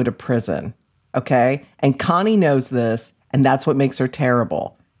going to go into prison. Okay, and Connie knows this, and that's what makes her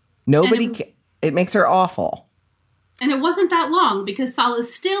terrible. It makes her awful. And it wasn't that long because Saul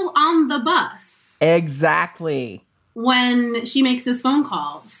is still on the bus. Exactly. When she makes this phone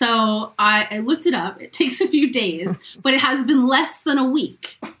call. So I looked it up. It takes a few days, but it has been less than a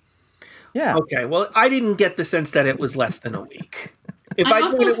week. Yeah. Okay, well, I didn't get the sense that it was less than a week. I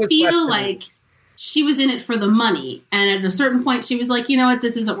also feel like she was in it for the money. And at a certain point, she was like, you know what?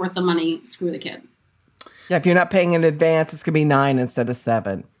 This isn't worth the money. Screw the kid. Yeah, if you're not paying in advance, it's going to be 9 instead of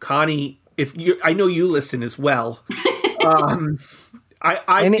 7. Connie, I know you listen as well.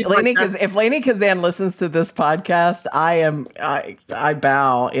 If Lainie Kazan listens to this podcast, I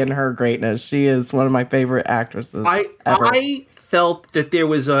bow in her greatness. She is one of my favorite actresses. I felt that there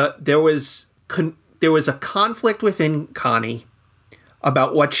was a conflict within Connie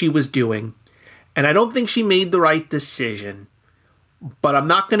about what she was doing, and I don't think she made the right decision. But I'm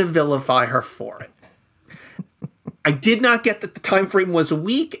not going to vilify her for it. I did not get that the time frame was a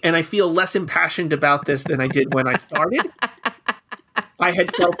week, and I feel less impassioned about this than I did when I started. I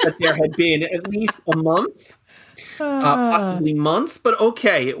had felt that there had been at least a month, possibly months, but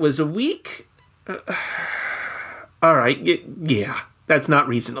okay, it was a week. All right, yeah, that's not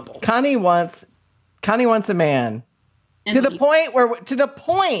reasonable. Connie wants a man to the point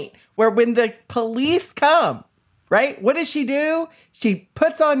where when the police come, right? What does she do? She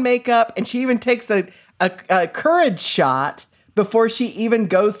puts on makeup and she even takes a courage shot before she even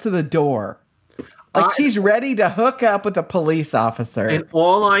goes to the door. Like she's ready to hook up with a police officer. And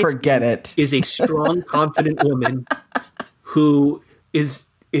all I forget it is a strong, confident woman who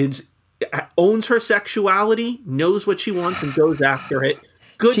owns her sexuality, knows what she wants, and goes after it.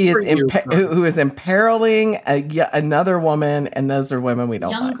 Good She is for you. who is imperiling another woman, and those are women we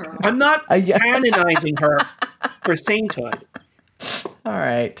don't Young like. girl. I'm not Yeah. canonizing her for sainthood. All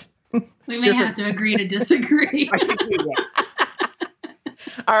right. We may have to agree to disagree. I think we will.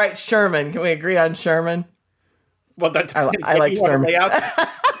 All right, Sherman. Can we agree on Sherman? Well, that, I is like what you wanna Sherman. lay out?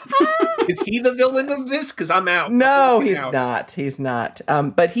 Is he the villain of this? Because I'm out. No, I'm he's out. not. He's not.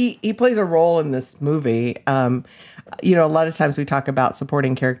 But he plays a role in this movie. You know, a lot of times we talk about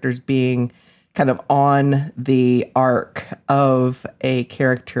supporting characters being kind of on the arc of a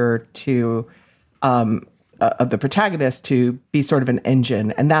character to of the protagonist to be sort of an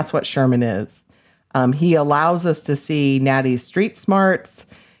engine, and that's what Sherman is. He allows us to see Natty's street smarts.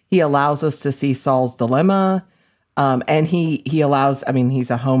 He allows us to see Saul's dilemma. And he allows, I mean, he's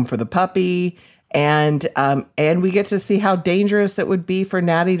a home for the puppy. And we get to see how dangerous it would be for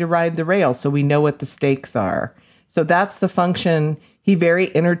Natty to ride the rail. So we know what the stakes are. So that's the function he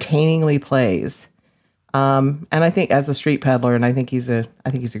very entertainingly plays. And I think as a street peddler, and I think he's a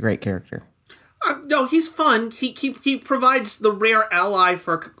great character. No, he's fun. He provides the rare ally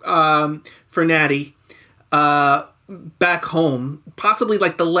for Natty back home, possibly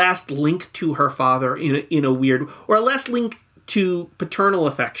like the last link to her father in a weird, or a last link to paternal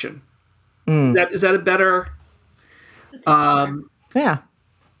affection. Is that a better? Yeah.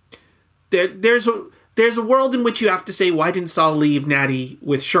 There's a world in which you have to say, why didn't Saul leave Natty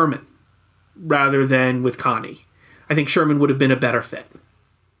with Sherman rather than with Connie? I think Sherman would have been a better fit.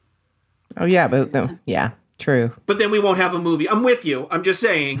 Oh yeah, but no, yeah, true. But then we won't have a movie. I'm with you. I'm just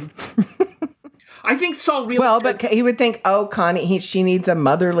saying. I think Saul really... Well, but he would think, oh, Connie, she needs a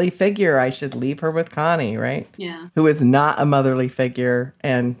motherly figure. I should leave her with Connie, right? Yeah. Who is not a motherly figure,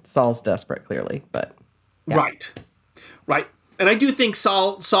 and Saul's desperate, clearly. But yeah. Right. And I do think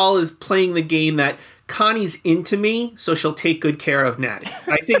Saul is playing the game that Connie's into me, so she'll take good care of Natty.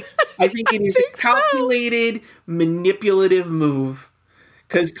 I think it is a calculated, manipulative move,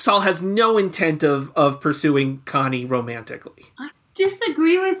 because Saul has no intent of pursuing Connie romantically. I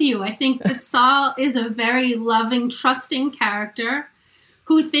disagree with you. I think that Saul is a very loving, trusting character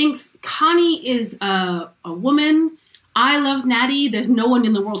who thinks Connie is a woman. I love Natty. There's no one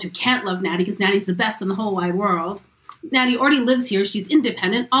in the world who can't love Natty because Natty's the best in the whole wide world. Natty already lives here. She's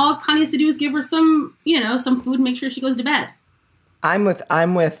independent. All Connie has to do is give her some food and make sure she goes to bed. I'm with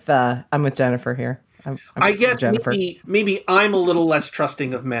Jennifer here. I guess Jennifer. Maybe I'm a little less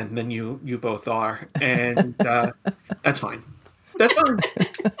trusting of men than you both are, and that's fine. That's fine.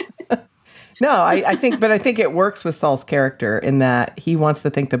 No, I think it works with Saul's character in that he wants to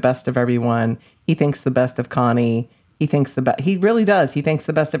think the best of everyone. He thinks the best of Connie. He really does. He thinks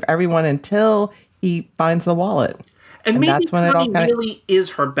the best of everyone until he finds the wallet. And maybe that's when Connie really is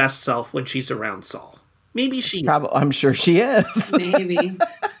her best self when she's around Saul. Maybe she... I'm sure she is. Maybe.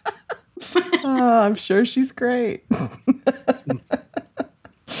 I'm sure she's great.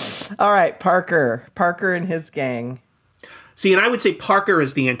 All right, Parker and his gang. See, and I would say Parker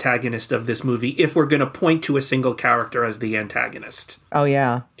is the antagonist of this movie if we're going to point to a single character as the antagonist. Oh,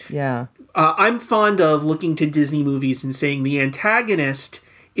 yeah. Yeah. I'm fond of looking to Disney movies and saying the antagonist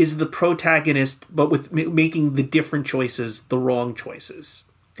is the protagonist, but with making the different choices the wrong choices.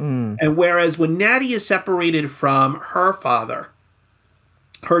 And whereas when Natty is separated from her father,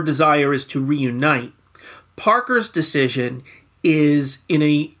 her desire is to reunite, Parker's decision is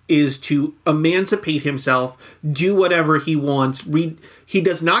to emancipate himself, do whatever he wants. He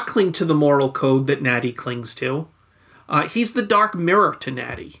does not cling to the moral code that Natty clings to. He's the dark mirror to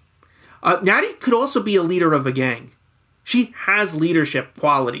Natty. Natty could also be a leader of a gang. She has leadership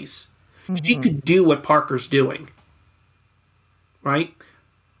qualities. Mm-hmm. She could do what Parker's doing. Right?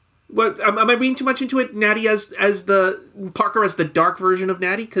 What am I reading too much into it? Natty as the Parker as the dark version of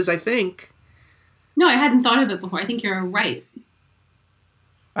Natty? Because I think... No, I hadn't thought of it before. I think you're right.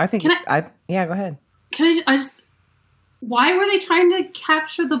 I think yeah, go ahead. Can I just why were they trying to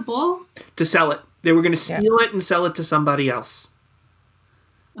capture the bull? To sell it. They were going to steal it and sell it to somebody else.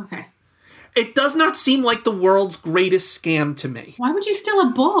 Okay. It does not seem like the world's greatest scam to me. Why would you steal a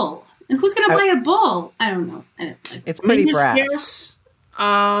bull? And who's going to buy a bull? I don't know. It's pretty brash. Scarce.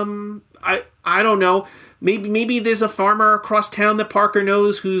 I don't know. Maybe there's a farmer across town that Parker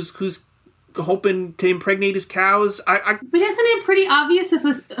knows who's hoping to impregnate his cows. But isn't it pretty obvious if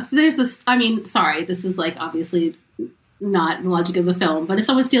there's this? I mean, sorry, this is like obviously not the logic of the film. But if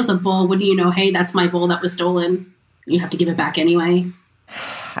someone steals a bull, wouldn't you know? Hey, that's my bull that was stolen. You have to give it back anyway.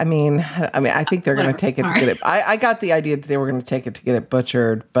 I mean, I think they're going to take it to get it. I got the idea that they were going to take it to get it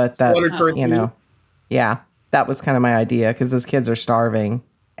butchered, but that that was kind of my idea because those kids are starving,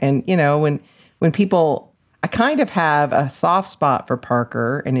 and when people, I kind of have a soft spot for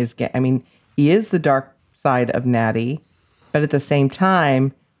Parker and his I mean, he is the dark side of Natty, but at the same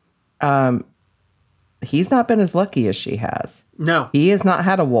time, he's not been as lucky as she has. No. He has not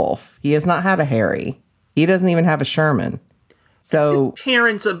had a Wolf. He has not had a Harry. He doesn't even have a Sherman. So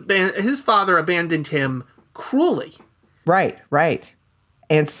his father abandoned him cruelly. Right.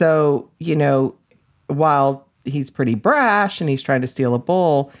 And so, while he's pretty brash and he's trying to steal a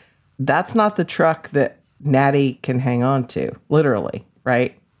bull, that's not the truck that Natty can hang on to, literally,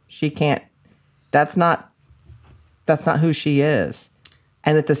 right? She can't, that's not who she is.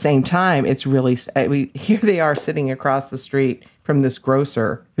 And at the same time, it's really, here they are sitting across the street from this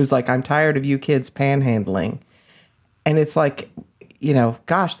grocer who's like, I'm tired of you kids panhandling. And it's like,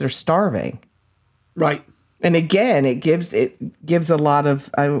 gosh, they're starving. Right. And again, it gives a lot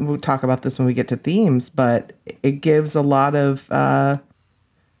of, we'll talk about this when we get to themes, but it gives a lot of,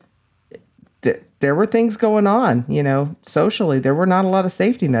 there were things going on, socially. There were not a lot of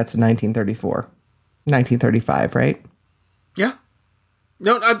safety nets in 1935, right? Yeah.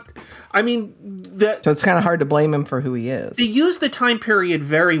 No, I mean... So it's kind of hard to blame him for who he is. They use the time period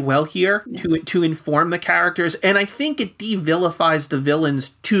very well here to inform the characters, and I think it de-vilifies the villains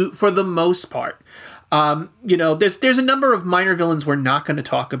for the most part. There's a number of minor villains we're not going to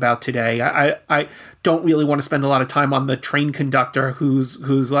talk about today. I don't really want to spend a lot of time on the train conductor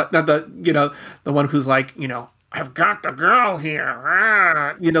who's like, not the one who's like, I've got the girl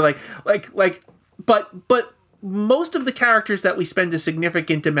here, but most of the characters that we spend a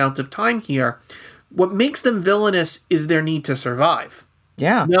significant amount of time here, what makes them villainous is their need to survive.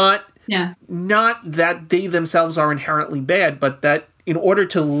 Yeah. Not that they themselves are inherently bad, but that in order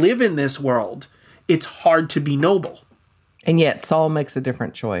to live in this world, it's hard to be noble. And yet Saul makes a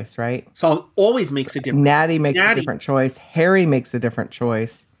different choice, right? Saul always makes a different choice. Natty makes a different choice. Harry makes a different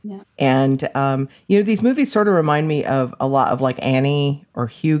choice. Yeah. And, these movies sort of remind me of a lot of like Annie or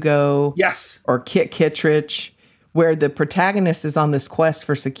Hugo. Yes. Or Kit Kittredge, where the protagonist is on this quest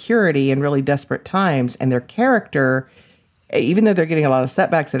for security in really desperate times. And their character, even though they're getting a lot of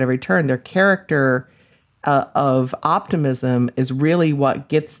setbacks at every turn, their character of optimism is really what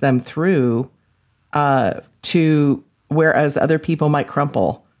gets them through to whereas other people might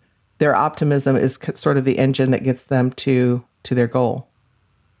crumple. Their optimism is sort of the engine that gets them to their goal.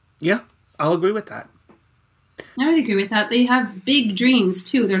 Yeah, I'll agree with that. I would agree with that. They have big dreams,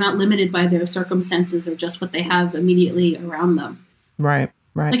 too. They're not limited by their circumstances or just what they have immediately around them. Right.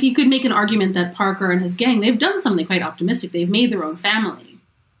 Like, you could make an argument that Parker and his gang, they've done something quite optimistic. They've made their own family.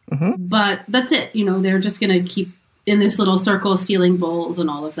 Mm-hmm. But that's it. They're just going to keep in this little circle stealing bowls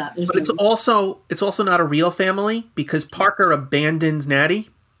and all of that. But it's also not a real family because Parker abandons Natty.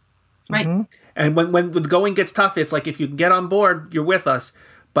 Right. Mm-hmm. And when the going gets tough, it's like, if you can get on board, you're with us.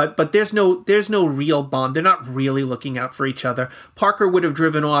 But there's no real bond. They're not really looking out for each other. Parker would have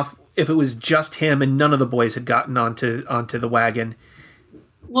driven off if it was just him and none of the boys had gotten onto the wagon.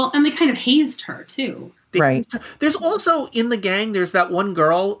 Well, and they kind of hazed her too. Right. There's also in the gang, there's that one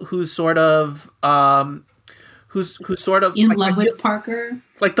girl who's sort of who's sort of in love with Parker,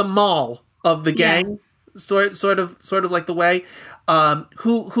 like the Maul of the gang, sort of like the way,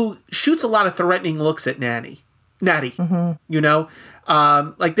 who shoots a lot of threatening looks at Natty.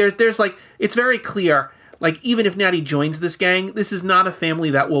 Mm-hmm. Like there's like, it's very clear, like, even if Natty joins this gang, this is not a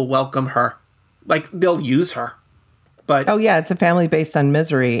family that will welcome her. Like, they'll use her. But it's a family based on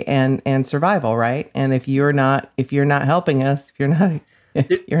misery and survival, right? And if you're not helping us, if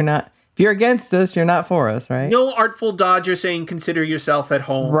you're against us, you're not for us, right? No artful dodger saying consider yourself at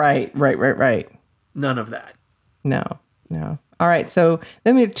home. Right. None of that. No. All right, so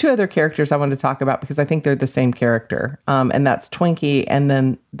then we have two other characters I want to talk about because I think they're the same character, and that's Twinkie, and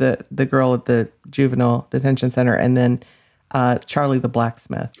then the girl at the juvenile detention center, and then Charlie the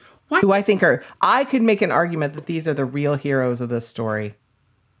blacksmith, who I think I could make an argument that these are the real heroes of this story.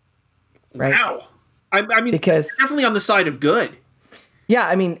 Right? Wow. I mean, because definitely on the side of good. Yeah,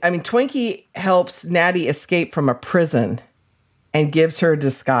 I mean, Twinkie helps Natty escape from a prison and gives her a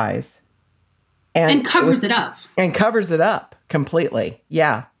disguise. And covers it up. And covers it up completely.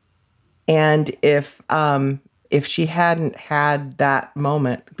 Yeah. And if she hadn't had that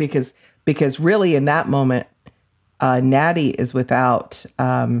moment, because really in that moment, Natty is without,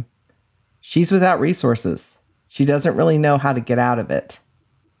 she's without resources. She doesn't really know how to get out of it.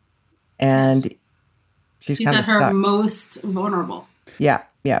 And she's kind at of her stuck. most vulnerable. Yeah.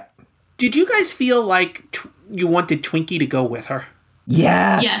 Did you guys feel like you wanted Twinkie to go with her?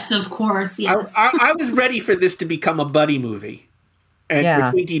 Yeah. Yes, of course. Yes. I was ready for this to become a buddy movie, and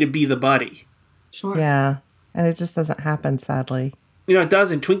for Twinkie to be the buddy. Sure. Yeah, and it just doesn't happen, sadly. It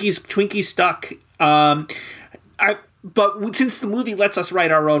doesn't. Twinkie's stuck But since the movie lets us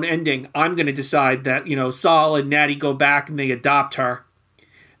write our own ending, I'm going to decide that, Saul and Natty go back and they adopt her.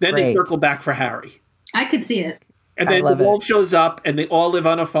 Then they circle back for Harry. I could see it. And then the wolf shows up and they all live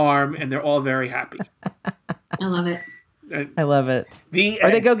on a farm and they're all very happy. I love it. I love it.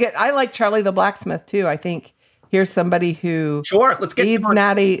 I like Charlie the blacksmith too. I think here's somebody who feeds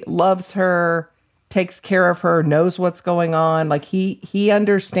Natty, loves her, takes care of her, knows what's going on. Like he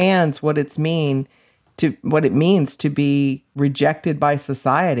understands what it means to be rejected by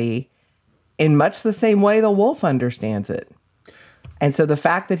society in much the same way the wolf understands it. And so the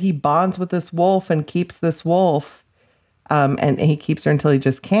fact that he bonds with this wolf and keeps this wolf, and he keeps her until he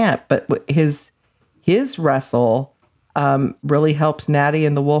just can't, but his wrestle really helps Natty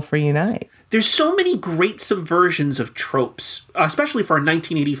and the wolf reunite. There's so many great subversions of tropes, especially for a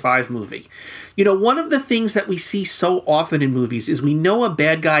 1985 movie. One of the things that we see so often in movies is we know a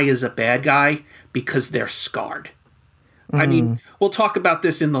bad guy is a bad guy because they're scarred. I mean, we'll talk about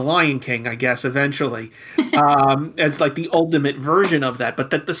this in The Lion King, I guess, eventually, as like the ultimate version of that. But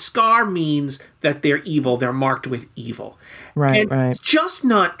that the scar means that they're evil, they're marked with evil. Right. It's just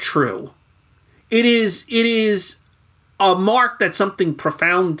not true. It is a mark that something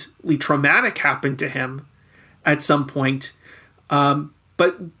profoundly traumatic happened to him at some point.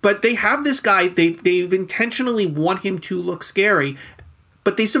 But they have this guy, they've intentionally want him to look scary,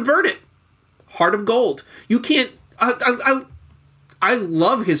 but they subvert it. Heart of Gold. You can't. I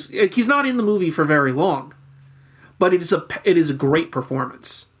love he's not in the movie for very long, but it is a great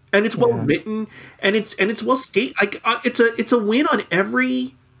performance, and it's well written, and it's well skated. It's a win on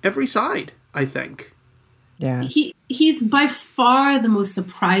every side, I think. Yeah. He's by far the most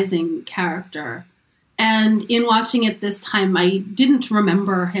surprising character. And in watching it this time, I didn't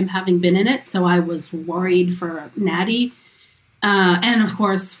remember him having been in it, so I was worried for Natty. And of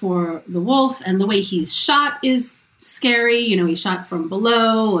course for the wolf, and the way he's shot is scary. He's shot from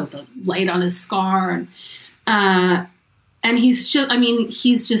below with the light on his scar. And he's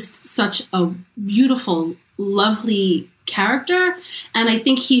just such a beautiful, lovely character. And I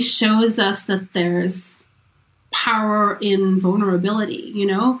think he shows us that there's power in vulnerability.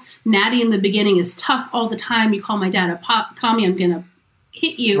 Natty in the beginning is tough all the time. You call my dad call me, I'm going to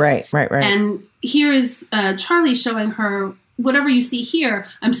hit you. Right. And here's Charlie showing her, whatever you see here,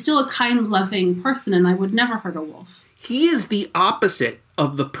 I'm still a kind, loving person, and I would never hurt a wolf. He is the opposite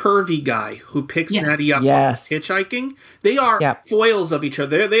of the pervy guy who picks Natty up hitchhiking. They are foils of each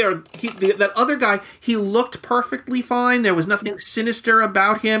other. That other guy, he looked perfectly fine. There was nothing sinister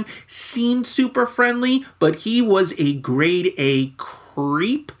about him. Seemed super friendly, but he was a grade A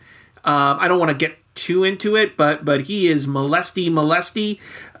creep. I don't want to get too into it, but he is molesty.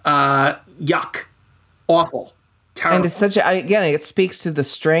 Yuck. Awful. Terrible. And it speaks to the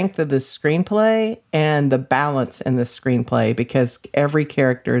strength of the screenplay and the balance in the screenplay, because every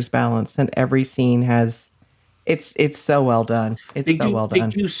character is balanced and every scene has, it's so well done. They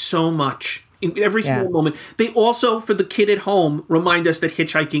do so much in every single moment. They also, for the kid at home, remind us that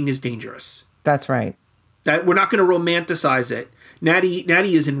hitchhiking is dangerous. That's right. That we're not going to romanticize it.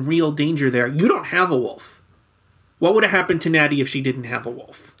 Natty is in real danger there. You don't have a wolf. What would have happened to Natty if she didn't have a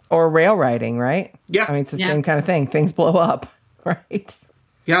wolf? Or rail riding, right? Yeah. I mean, it's the same kind of thing. Things blow up, right?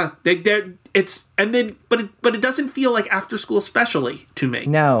 Yeah. But it doesn't feel like after school specially to me.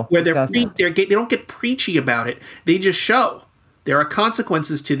 No, where they don't get preachy about it. They just show there are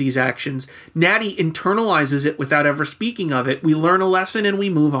consequences to these actions. Natty internalizes it without ever speaking of it. We learn a lesson and we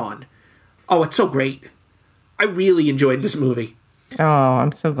move on. Oh, it's so great. I really enjoyed this movie. Oh,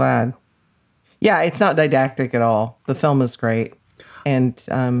 I'm so glad. Yeah, it's not didactic at all. The film is great.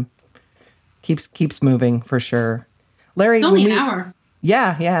 And keeps moving for sure. Larry, it's only an hour.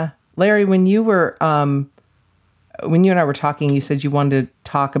 Yeah. Larry, when you and I were talking, you said you wanted to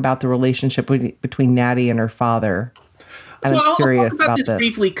talk about the relationship between Natty and her father. And I'm curious I'll talk about this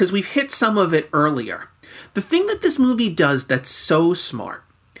briefly because we've hit some of it earlier. The thing that this movie does that's so smart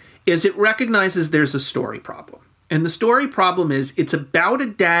is it recognizes there's a story problem. And the story problem is it's about a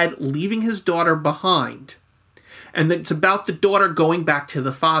dad leaving his daughter behind. And that it's about the daughter going back to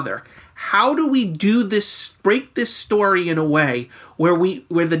the father. How do we do this, break this story in a way where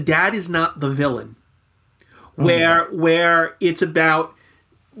the dad is not the villain? Where it's about,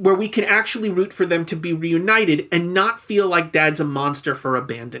 where we can actually root for them to be reunited and not feel like dad's a monster for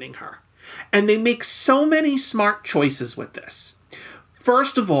abandoning her. And they make so many smart choices with this.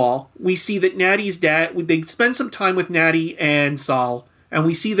 First of all, we see that Natty's dad, they spend some time with Natty and Saul, and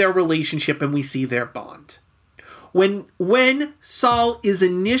we see their relationship and we see their bond. When Saul is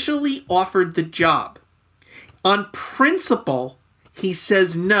initially offered the job, on principle, he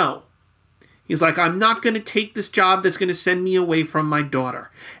says no. He's like, I'm not going to take this job that's going to send me away from my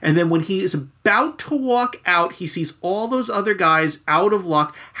daughter. And then when he is about to walk out, he sees all those other guys out of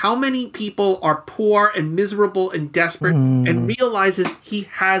luck. How many people are poor and miserable and desperate, and realizes he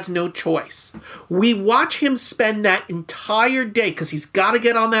has no choice. We watch him spend that entire day, because he's got to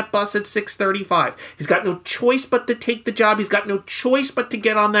get on that bus at 6:35. He's got no choice but to take the job. He's got no choice but to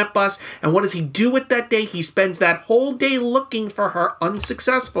get on that bus. And what does he do with that day? He spends that whole day looking for her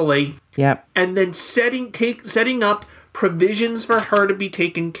unsuccessfully. Yep. And then setting up provisions for her to be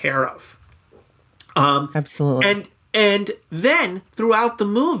taken care of. Absolutely. And then throughout the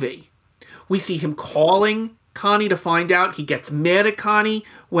movie, we see him calling Connie to find out. He gets mad at Connie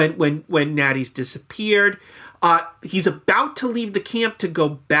when Natty's disappeared. He's about to leave the camp to go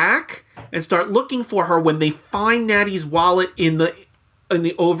back and start looking for her when they find Natty's wallet in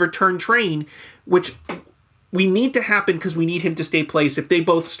the overturned train, which we need to happen because we need him to stay placed. If they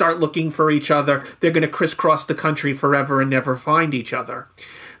both start looking for each other, they're going to crisscross the country forever and never find each other.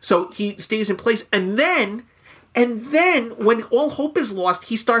 So he stays in place. And then when all hope is lost,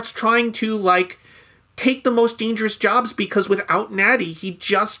 he starts trying to take the most dangerous jobs, because without Natty, he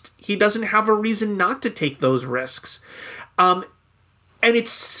doesn't have a reason not to take those risks. And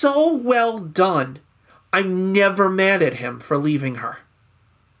it's so well done. I'm never mad at him for leaving her.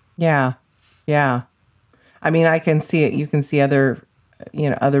 Yeah. Yeah. I mean, I can see it. You can see other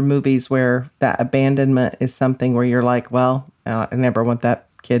movies where that abandonment is something where you're like, well, I never want that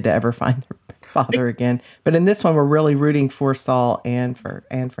kid to ever find their father again. But in this one, we're really rooting for Saul and for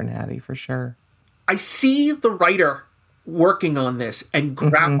Natty, for sure. I see the writer working on this and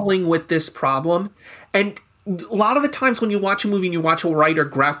grappling with this problem. And a lot of the times when you watch a movie and you watch a writer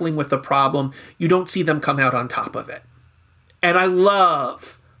grappling with a problem, you don't see them come out on top of it. And I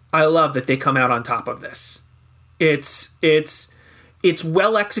love that they come out on top of this. It's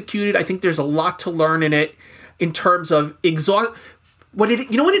well executed. I think there's a lot to learn in it in terms of you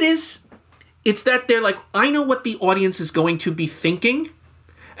know what it is? It's that they're like, I know what the audience is going to be thinking,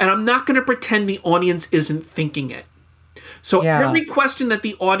 and I'm not going to pretend the audience isn't thinking it. So every question that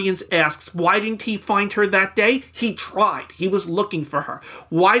the audience asks, why didn't he find her that day? He tried. He was looking for her.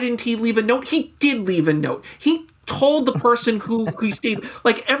 Why didn't he leave a note? He did leave a note. He told the person who stayed.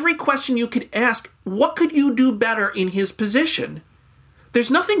 Every question you could ask, what could you do better in his position? There's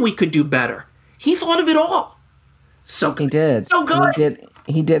nothing we could do better. He thought of it all. So good. He did. So good.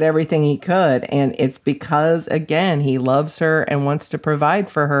 He did everything he could. And it's because, again, he loves her and wants to provide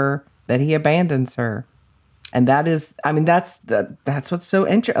for her that he abandons her. And that is, I mean, that's what's so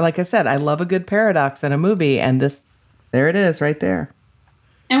interesting. Like I said, I love a good paradox in a movie. And there it is right there.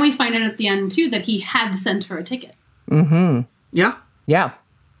 And we find out at the end, too, that he had sent her a ticket. Mm-hmm. Yeah. Yeah.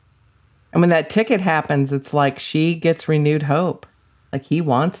 And when that ticket happens, it's like she gets renewed hope. Like, he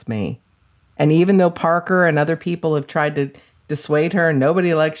wants me. And even though Parker and other people have tried to dissuade her, and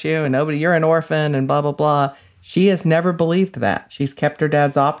nobody likes you, and you're an orphan, and blah, blah, blah, she has never believed that. She's kept her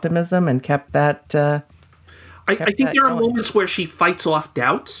dad's optimism and kept that... I think there are moments where she fights off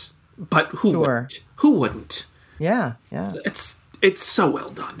doubts, but who wouldn't? Who wouldn't? Yeah, yeah. It's so well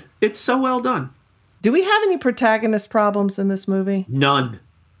done. It's so well done. Do we have any protagonist problems in this movie? None.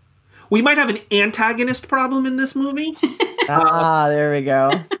 We might have an antagonist problem in this movie. There we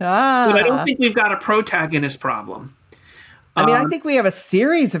go. But I don't think we've got a protagonist problem. I mean, I think we have a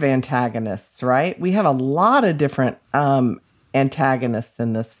series of antagonists, right? We have a lot of different antagonists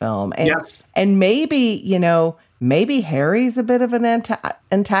in this film. And, yes. And maybe Harry's a bit of an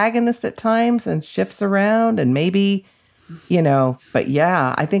antagonist at times and shifts around, and maybe, but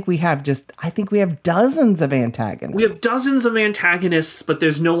yeah, I think we have dozens of antagonists. We have dozens of antagonists, but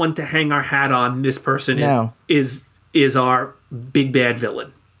there's no one to hang our hat on. This person is our big bad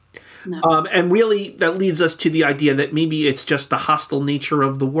villain. No. And really, that leads us to the idea that maybe it's just the hostile nature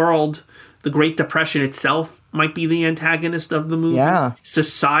of the world. The Great Depression itself might be the antagonist of the movie. Yeah.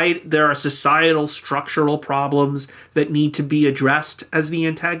 There are societal structural problems that need to be addressed as the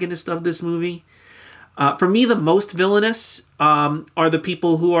antagonist of this movie. For me, the most villainous are the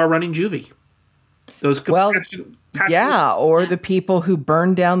people who are running juvie. The people who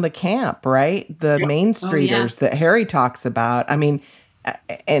burned down the camp, right? The Main Streeters that Harry talks about. I mean,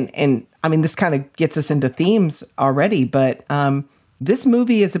 and I mean, this kind of gets us into themes already, but this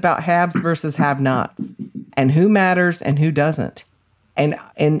movie is about haves versus have-nots, and who matters and who doesn't. And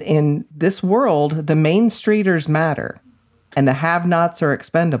in this world, the Main Streeters matter, and the have-nots are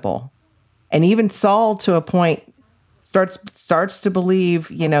expendable. And even Saul, to a point, starts to believe,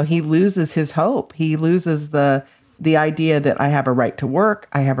 he loses his hope. He loses the idea that I have a right to work,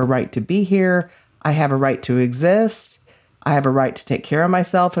 I have a right to be here, I have a right to exist, I have a right to take care of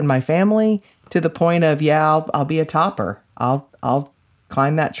myself and my family. to the point of, I'll be a topper. I'll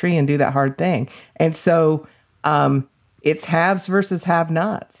climb that tree and do that hard thing. And so it's haves versus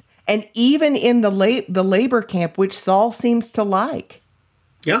have-nots. And even in the labor camp, which Saul seems to like.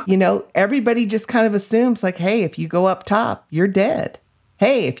 Yeah. Everybody just kind of assumes like, hey, if you go up top, you're dead.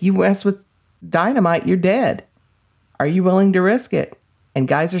 Hey, if you mess with dynamite, you're dead. Are you willing to risk it? And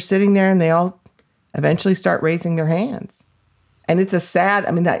guys are sitting there and they all eventually start raising their hands. And it's a sad,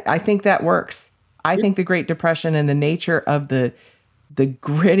 I think that works. I think the Great Depression and the nature of the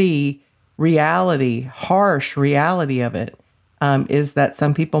gritty reality, harsh reality of it, is that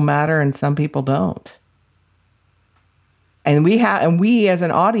some people matter and some people don't. And we as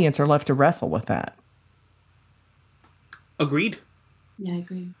an audience are left to wrestle with that. Agreed. Yeah, I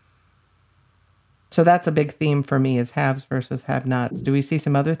agree. So that's a big theme for me, is haves versus have-nots. Do we see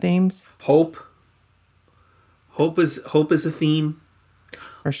some other themes? Hope is a theme.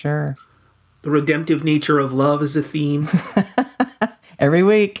 For sure. The redemptive nature of love is a theme. Every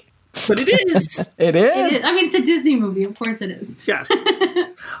week. But it is. It is. It is. It's a Disney movie. Of course it is. Yes.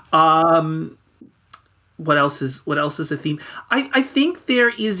 What else is a theme? I think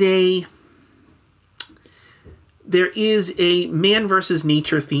there is a man versus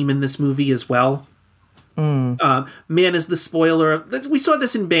nature theme in this movie as well. Man is the spoiler. We saw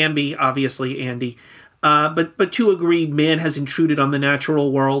this in Bambi, obviously, Andy. But to agree, man has intruded on the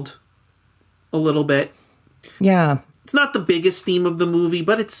natural world a little bit. Yeah. It's not the biggest theme of the movie,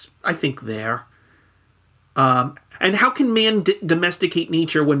 but it's, I think, there. And how can man domesticate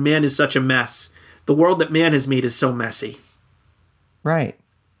nature when man is such a mess? The world that man has made is so messy. Right.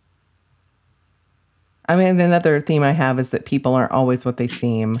 Another theme I have is that people aren't always what they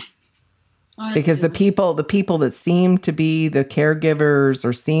seem. Because the people that seem to be the caregivers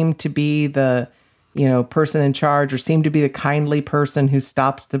or seem to be the, person in charge or seem to be the kindly person who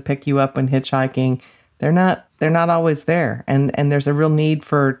stops to pick you up when hitchhiking, they're not always there. And there's a real need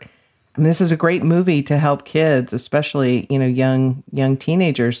for, this is a great movie to help kids, especially, young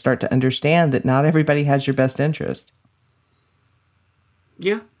teenagers, start to understand that not everybody has your best interest.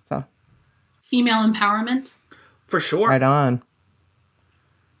 Yeah. So. Female empowerment. For sure. Right on.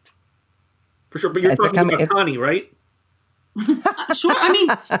 For sure. But you're talking about Connie, right? Sure.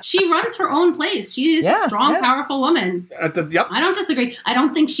 She runs her own place. She is a strong, powerful woman. Yep. I don't disagree. I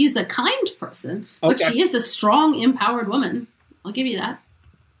don't think she's a kind person, but she is a strong, empowered woman. I'll give you that.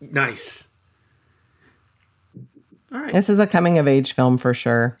 Nice. All right. This is a coming of age film for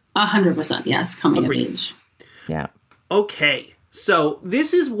sure. 100%. Yes. Coming of age. Yeah. Okay. So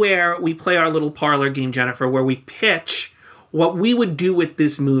this is where we play our little parlor game, Jennifer, where we pitch what we would do with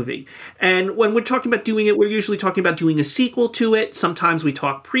this movie. And when we're talking about doing it, we're usually talking about doing a sequel to it. Sometimes we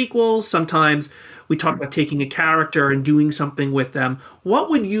talk prequels. Sometimes we talk about taking a character and doing something with them. What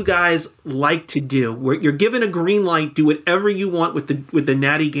would you guys like to do? You're given a green light. Do whatever you want with the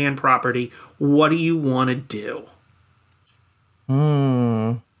Natty Gann property. What do you want to do?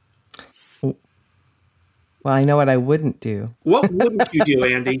 Well, I know what I wouldn't do. What wouldn't you do,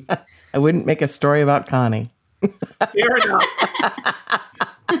 Andy? I wouldn't make a story about Connie. Fair enough.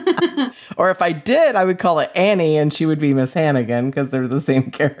 Or if I did, I would call it Annie and she would be Miss Hannigan because they're the same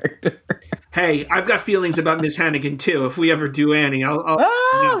character. Hey, I've got feelings about Miss Hannigan too. If we ever do Annie, I'll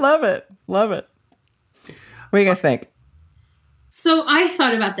Love it. Love it. What do you guys think? So I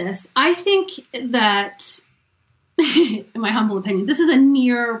thought about this. I think that, in my humble opinion, this is a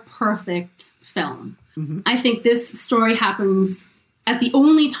near perfect film. Mm-hmm. I think this story happens at the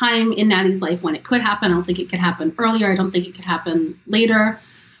only time in Natty's life when it could happen. I don't think it could happen earlier. I don't think it could happen later.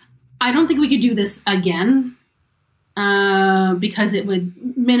 I don't think we could do this again because it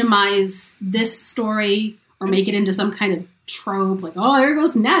would minimize this story or make it into some kind of trope. Like, oh, there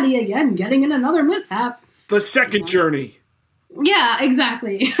goes Natty again, getting in another mishap. The second journey. Yeah,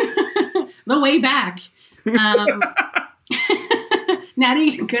 exactly. The way back.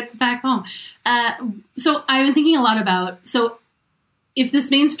 Natty gets back home. So I've been thinking a lot about, if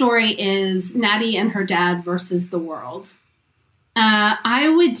this main story is Natty and her dad versus the world,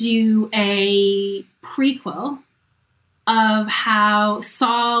 I would do a prequel of how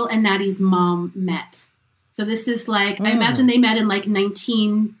Saul and Natty's mom met. So this is I imagine they met in this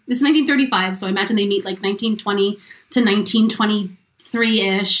is 1935, so I imagine they meet 1920 to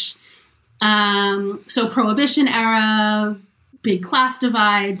 1923-ish. So Prohibition era, big class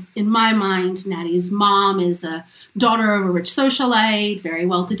divides. In my mind, Natty's mom is a daughter of a rich socialite, very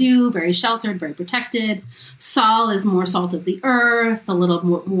well-to-do, very sheltered, very protected. Saul is more salt of the earth, a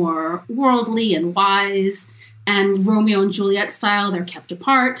little more worldly and wise. And Romeo and Juliet style, they're kept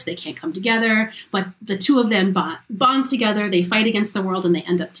apart. They can't come together. But the two of them bond together. They fight against the world and they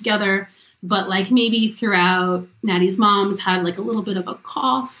end up together. but like maybe throughout Natty's mom's had like a little bit of a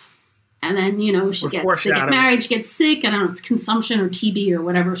cough, and then they get married, she gets sick. I don't know if it's consumption or TB or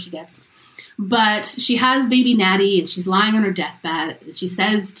whatever she gets, but she has baby Natty and she's lying on her deathbed. And she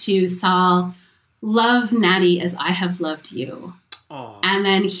says to Saul, "Love Natty as I have loved you." Aww. And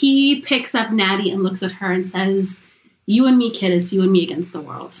then he picks up Natty and looks at her and says, "You and me, kid, it's you and me against the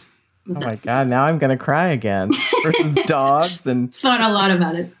world." Oh my God, now I'm going to cry again. Versus dogs and... Thought a lot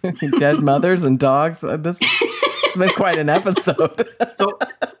about it. Dead mothers and dogs. This has been quite an episode.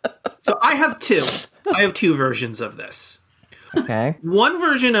 So I have two. I have two versions of this. Okay. One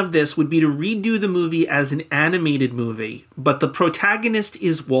version of this would be to redo the movie as an animated movie, but the protagonist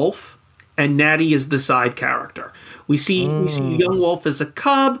is Wolf and Natty is the side character. We see young Wolf as a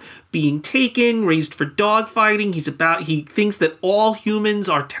cub being taken, raised for dog fighting. He thinks that all humans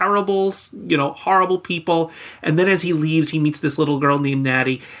are terrible, horrible people. And then as he leaves, he meets this little girl named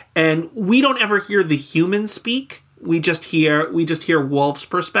Natty. And we don't ever hear the humans speak. We just hear Wolf's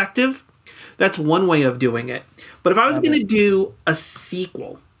perspective. That's one way of doing it. But if I was going to do a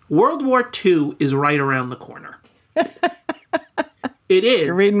sequel, World War II is right around the corner. It is.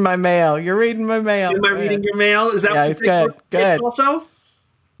 You're reading my mail. Am I reading your mail? Is that it's good? Good. Also?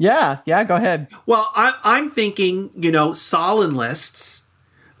 Yeah. Go ahead. Well, I'm thinking, Saul enlists.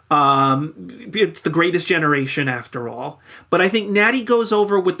 It's the greatest generation after all. But I think Natty goes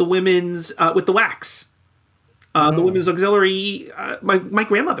over with the women's, with the WACs. The women's auxiliary. My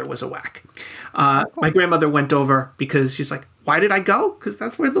grandmother was a WAC. My grandmother went over because she's like, why did I go? Because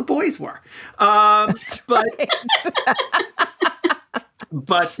that's where the boys were.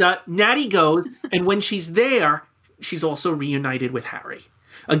 But Natty goes, and when she's there, she's also reunited with Harry.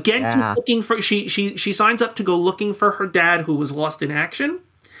 Again, she's looking for. She signs up to go looking for her dad, who was lost in action.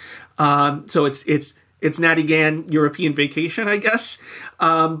 So it's Natty Gann European Vacation, I guess.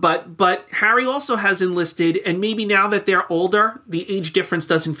 But Harry also has enlisted, and maybe now that they're older, the age difference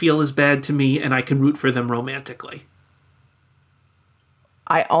doesn't feel as bad to me, and I can root for them romantically.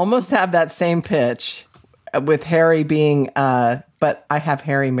 I almost have that same pitch with Harry being, but I have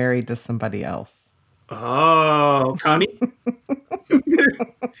Harry married to somebody else. Oh, Connie?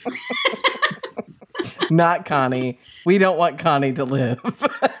 Not Connie. We don't want Connie to live.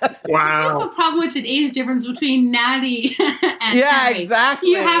 Wow. You have a problem with the age difference between Natty and Harry. Exactly.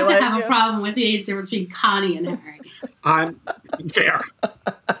 You have to have a problem with the age difference between Connie and Harry. I'm fair.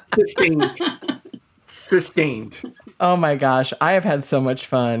 Sustained. Oh my gosh. I have had so much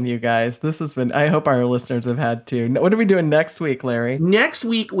fun, you guys. This has been, I hope our listeners have had too. What are we doing next week, Larry? Next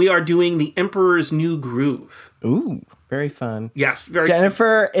week, we are doing The Emperor's New Groove. Ooh, very fun. Yes, very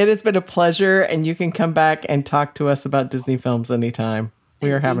Jennifer, it has been a pleasure, and you can come back and talk to us about Disney films anytime.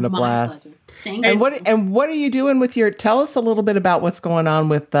 We are having a blast. Thank you. What are you doing with tell us a little bit about what's going on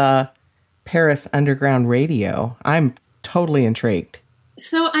with Paris Underground Radio. I'm totally intrigued.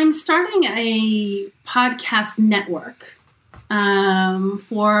 So I'm starting a podcast network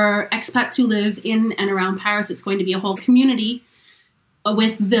for expats who live in and around Paris. It's going to be a whole community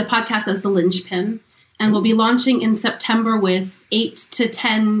with the podcast as the linchpin. And we'll be launching in September with 8 to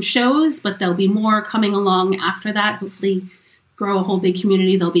 10 shows, but there'll be more coming along after that. Hopefully grow a whole big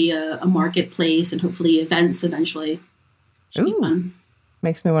community. There'll be a marketplace and hopefully events eventually. Should be fun.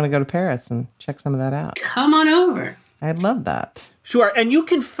 Makes me want to go to Paris and check some of that out. Come on over. I'd love that. Sure. And you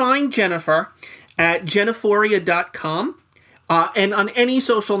can find Jennifer at jenniphoria.com. And on any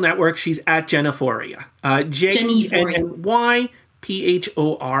social network, she's at Jenniphoria. JENNYPHORIA.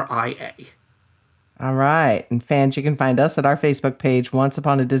 All right. And fans, you can find us at our Facebook page, Once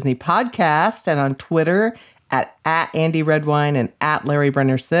Upon a Disney Podcast, and on Twitter at Andy Redwine and at Larry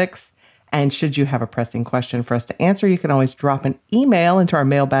Brenner 6. And should you have a pressing question for us to answer, you can always drop an email into our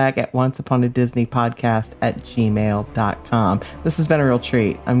mailbag at onceuponadisneypodcast@gmail.com. This has been a real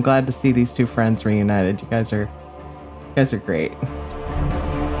treat. I'm glad to see these two friends reunited. You guys are great.